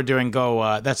like what we're doing,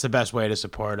 go. That's the best way to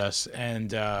support us.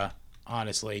 And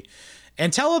honestly,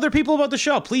 and tell other people about the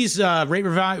show. Please rate,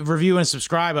 review, and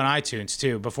subscribe on iTunes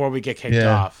too before we get kicked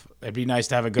off. It'd be nice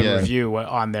to have a good review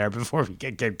on there before we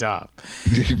get kicked off.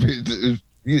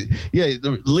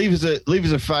 Leave us a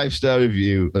 5-star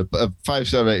review, a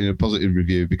 5-star rating, a positive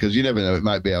review, because you never know, it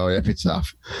might be our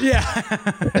epitaph.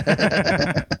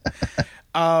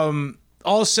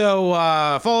 Also,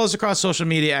 follow us across social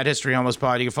media at History Homos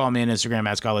Pod. You can follow me on Instagram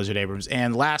at Scott Lizard Abrams.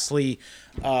 And lastly,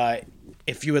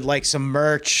 if you would like some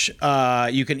merch,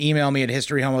 you can email me at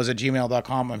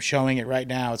historyhomos@gmail.com. I'm showing it right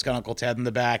now. It's got Uncle Ted in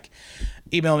the back.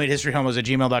 Email me at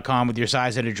historyhomos@gmail.com with your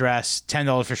size and address.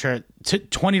 $10 for shirt,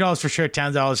 $20 for shirt,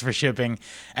 $10 for shipping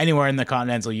anywhere in the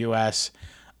continental U.S.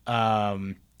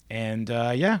 Die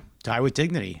with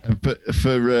dignity.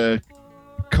 For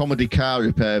comedy car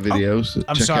repair videos.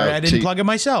 I'm sorry, I didn't plug it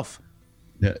myself.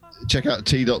 Yeah, check out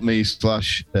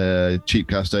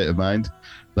t.me/cheapcast state of mind.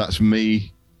 That's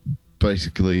me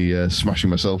basically smashing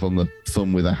myself on the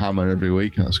thumb with a hammer every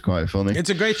week. That's quite funny.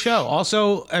 It's a great show.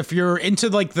 Also, if you're into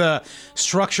like the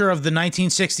structure of the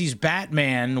 1960s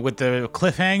Batman with the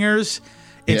cliffhangers,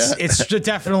 it's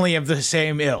definitely of the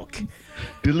same ilk.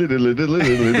 You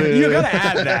gotta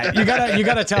add that. You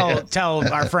gotta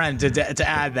tell our friend to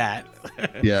add that.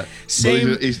 Yeah.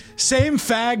 Same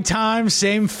fag time,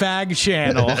 same fag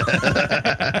channel.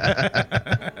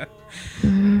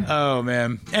 Oh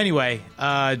man. Anyway,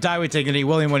 die with dignity.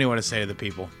 William, what do you want to say to the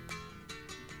people?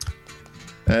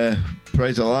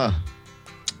 Praise Allah.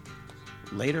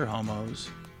 Later, homos.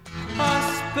 A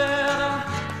espera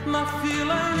na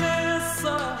fila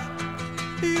imensa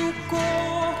e o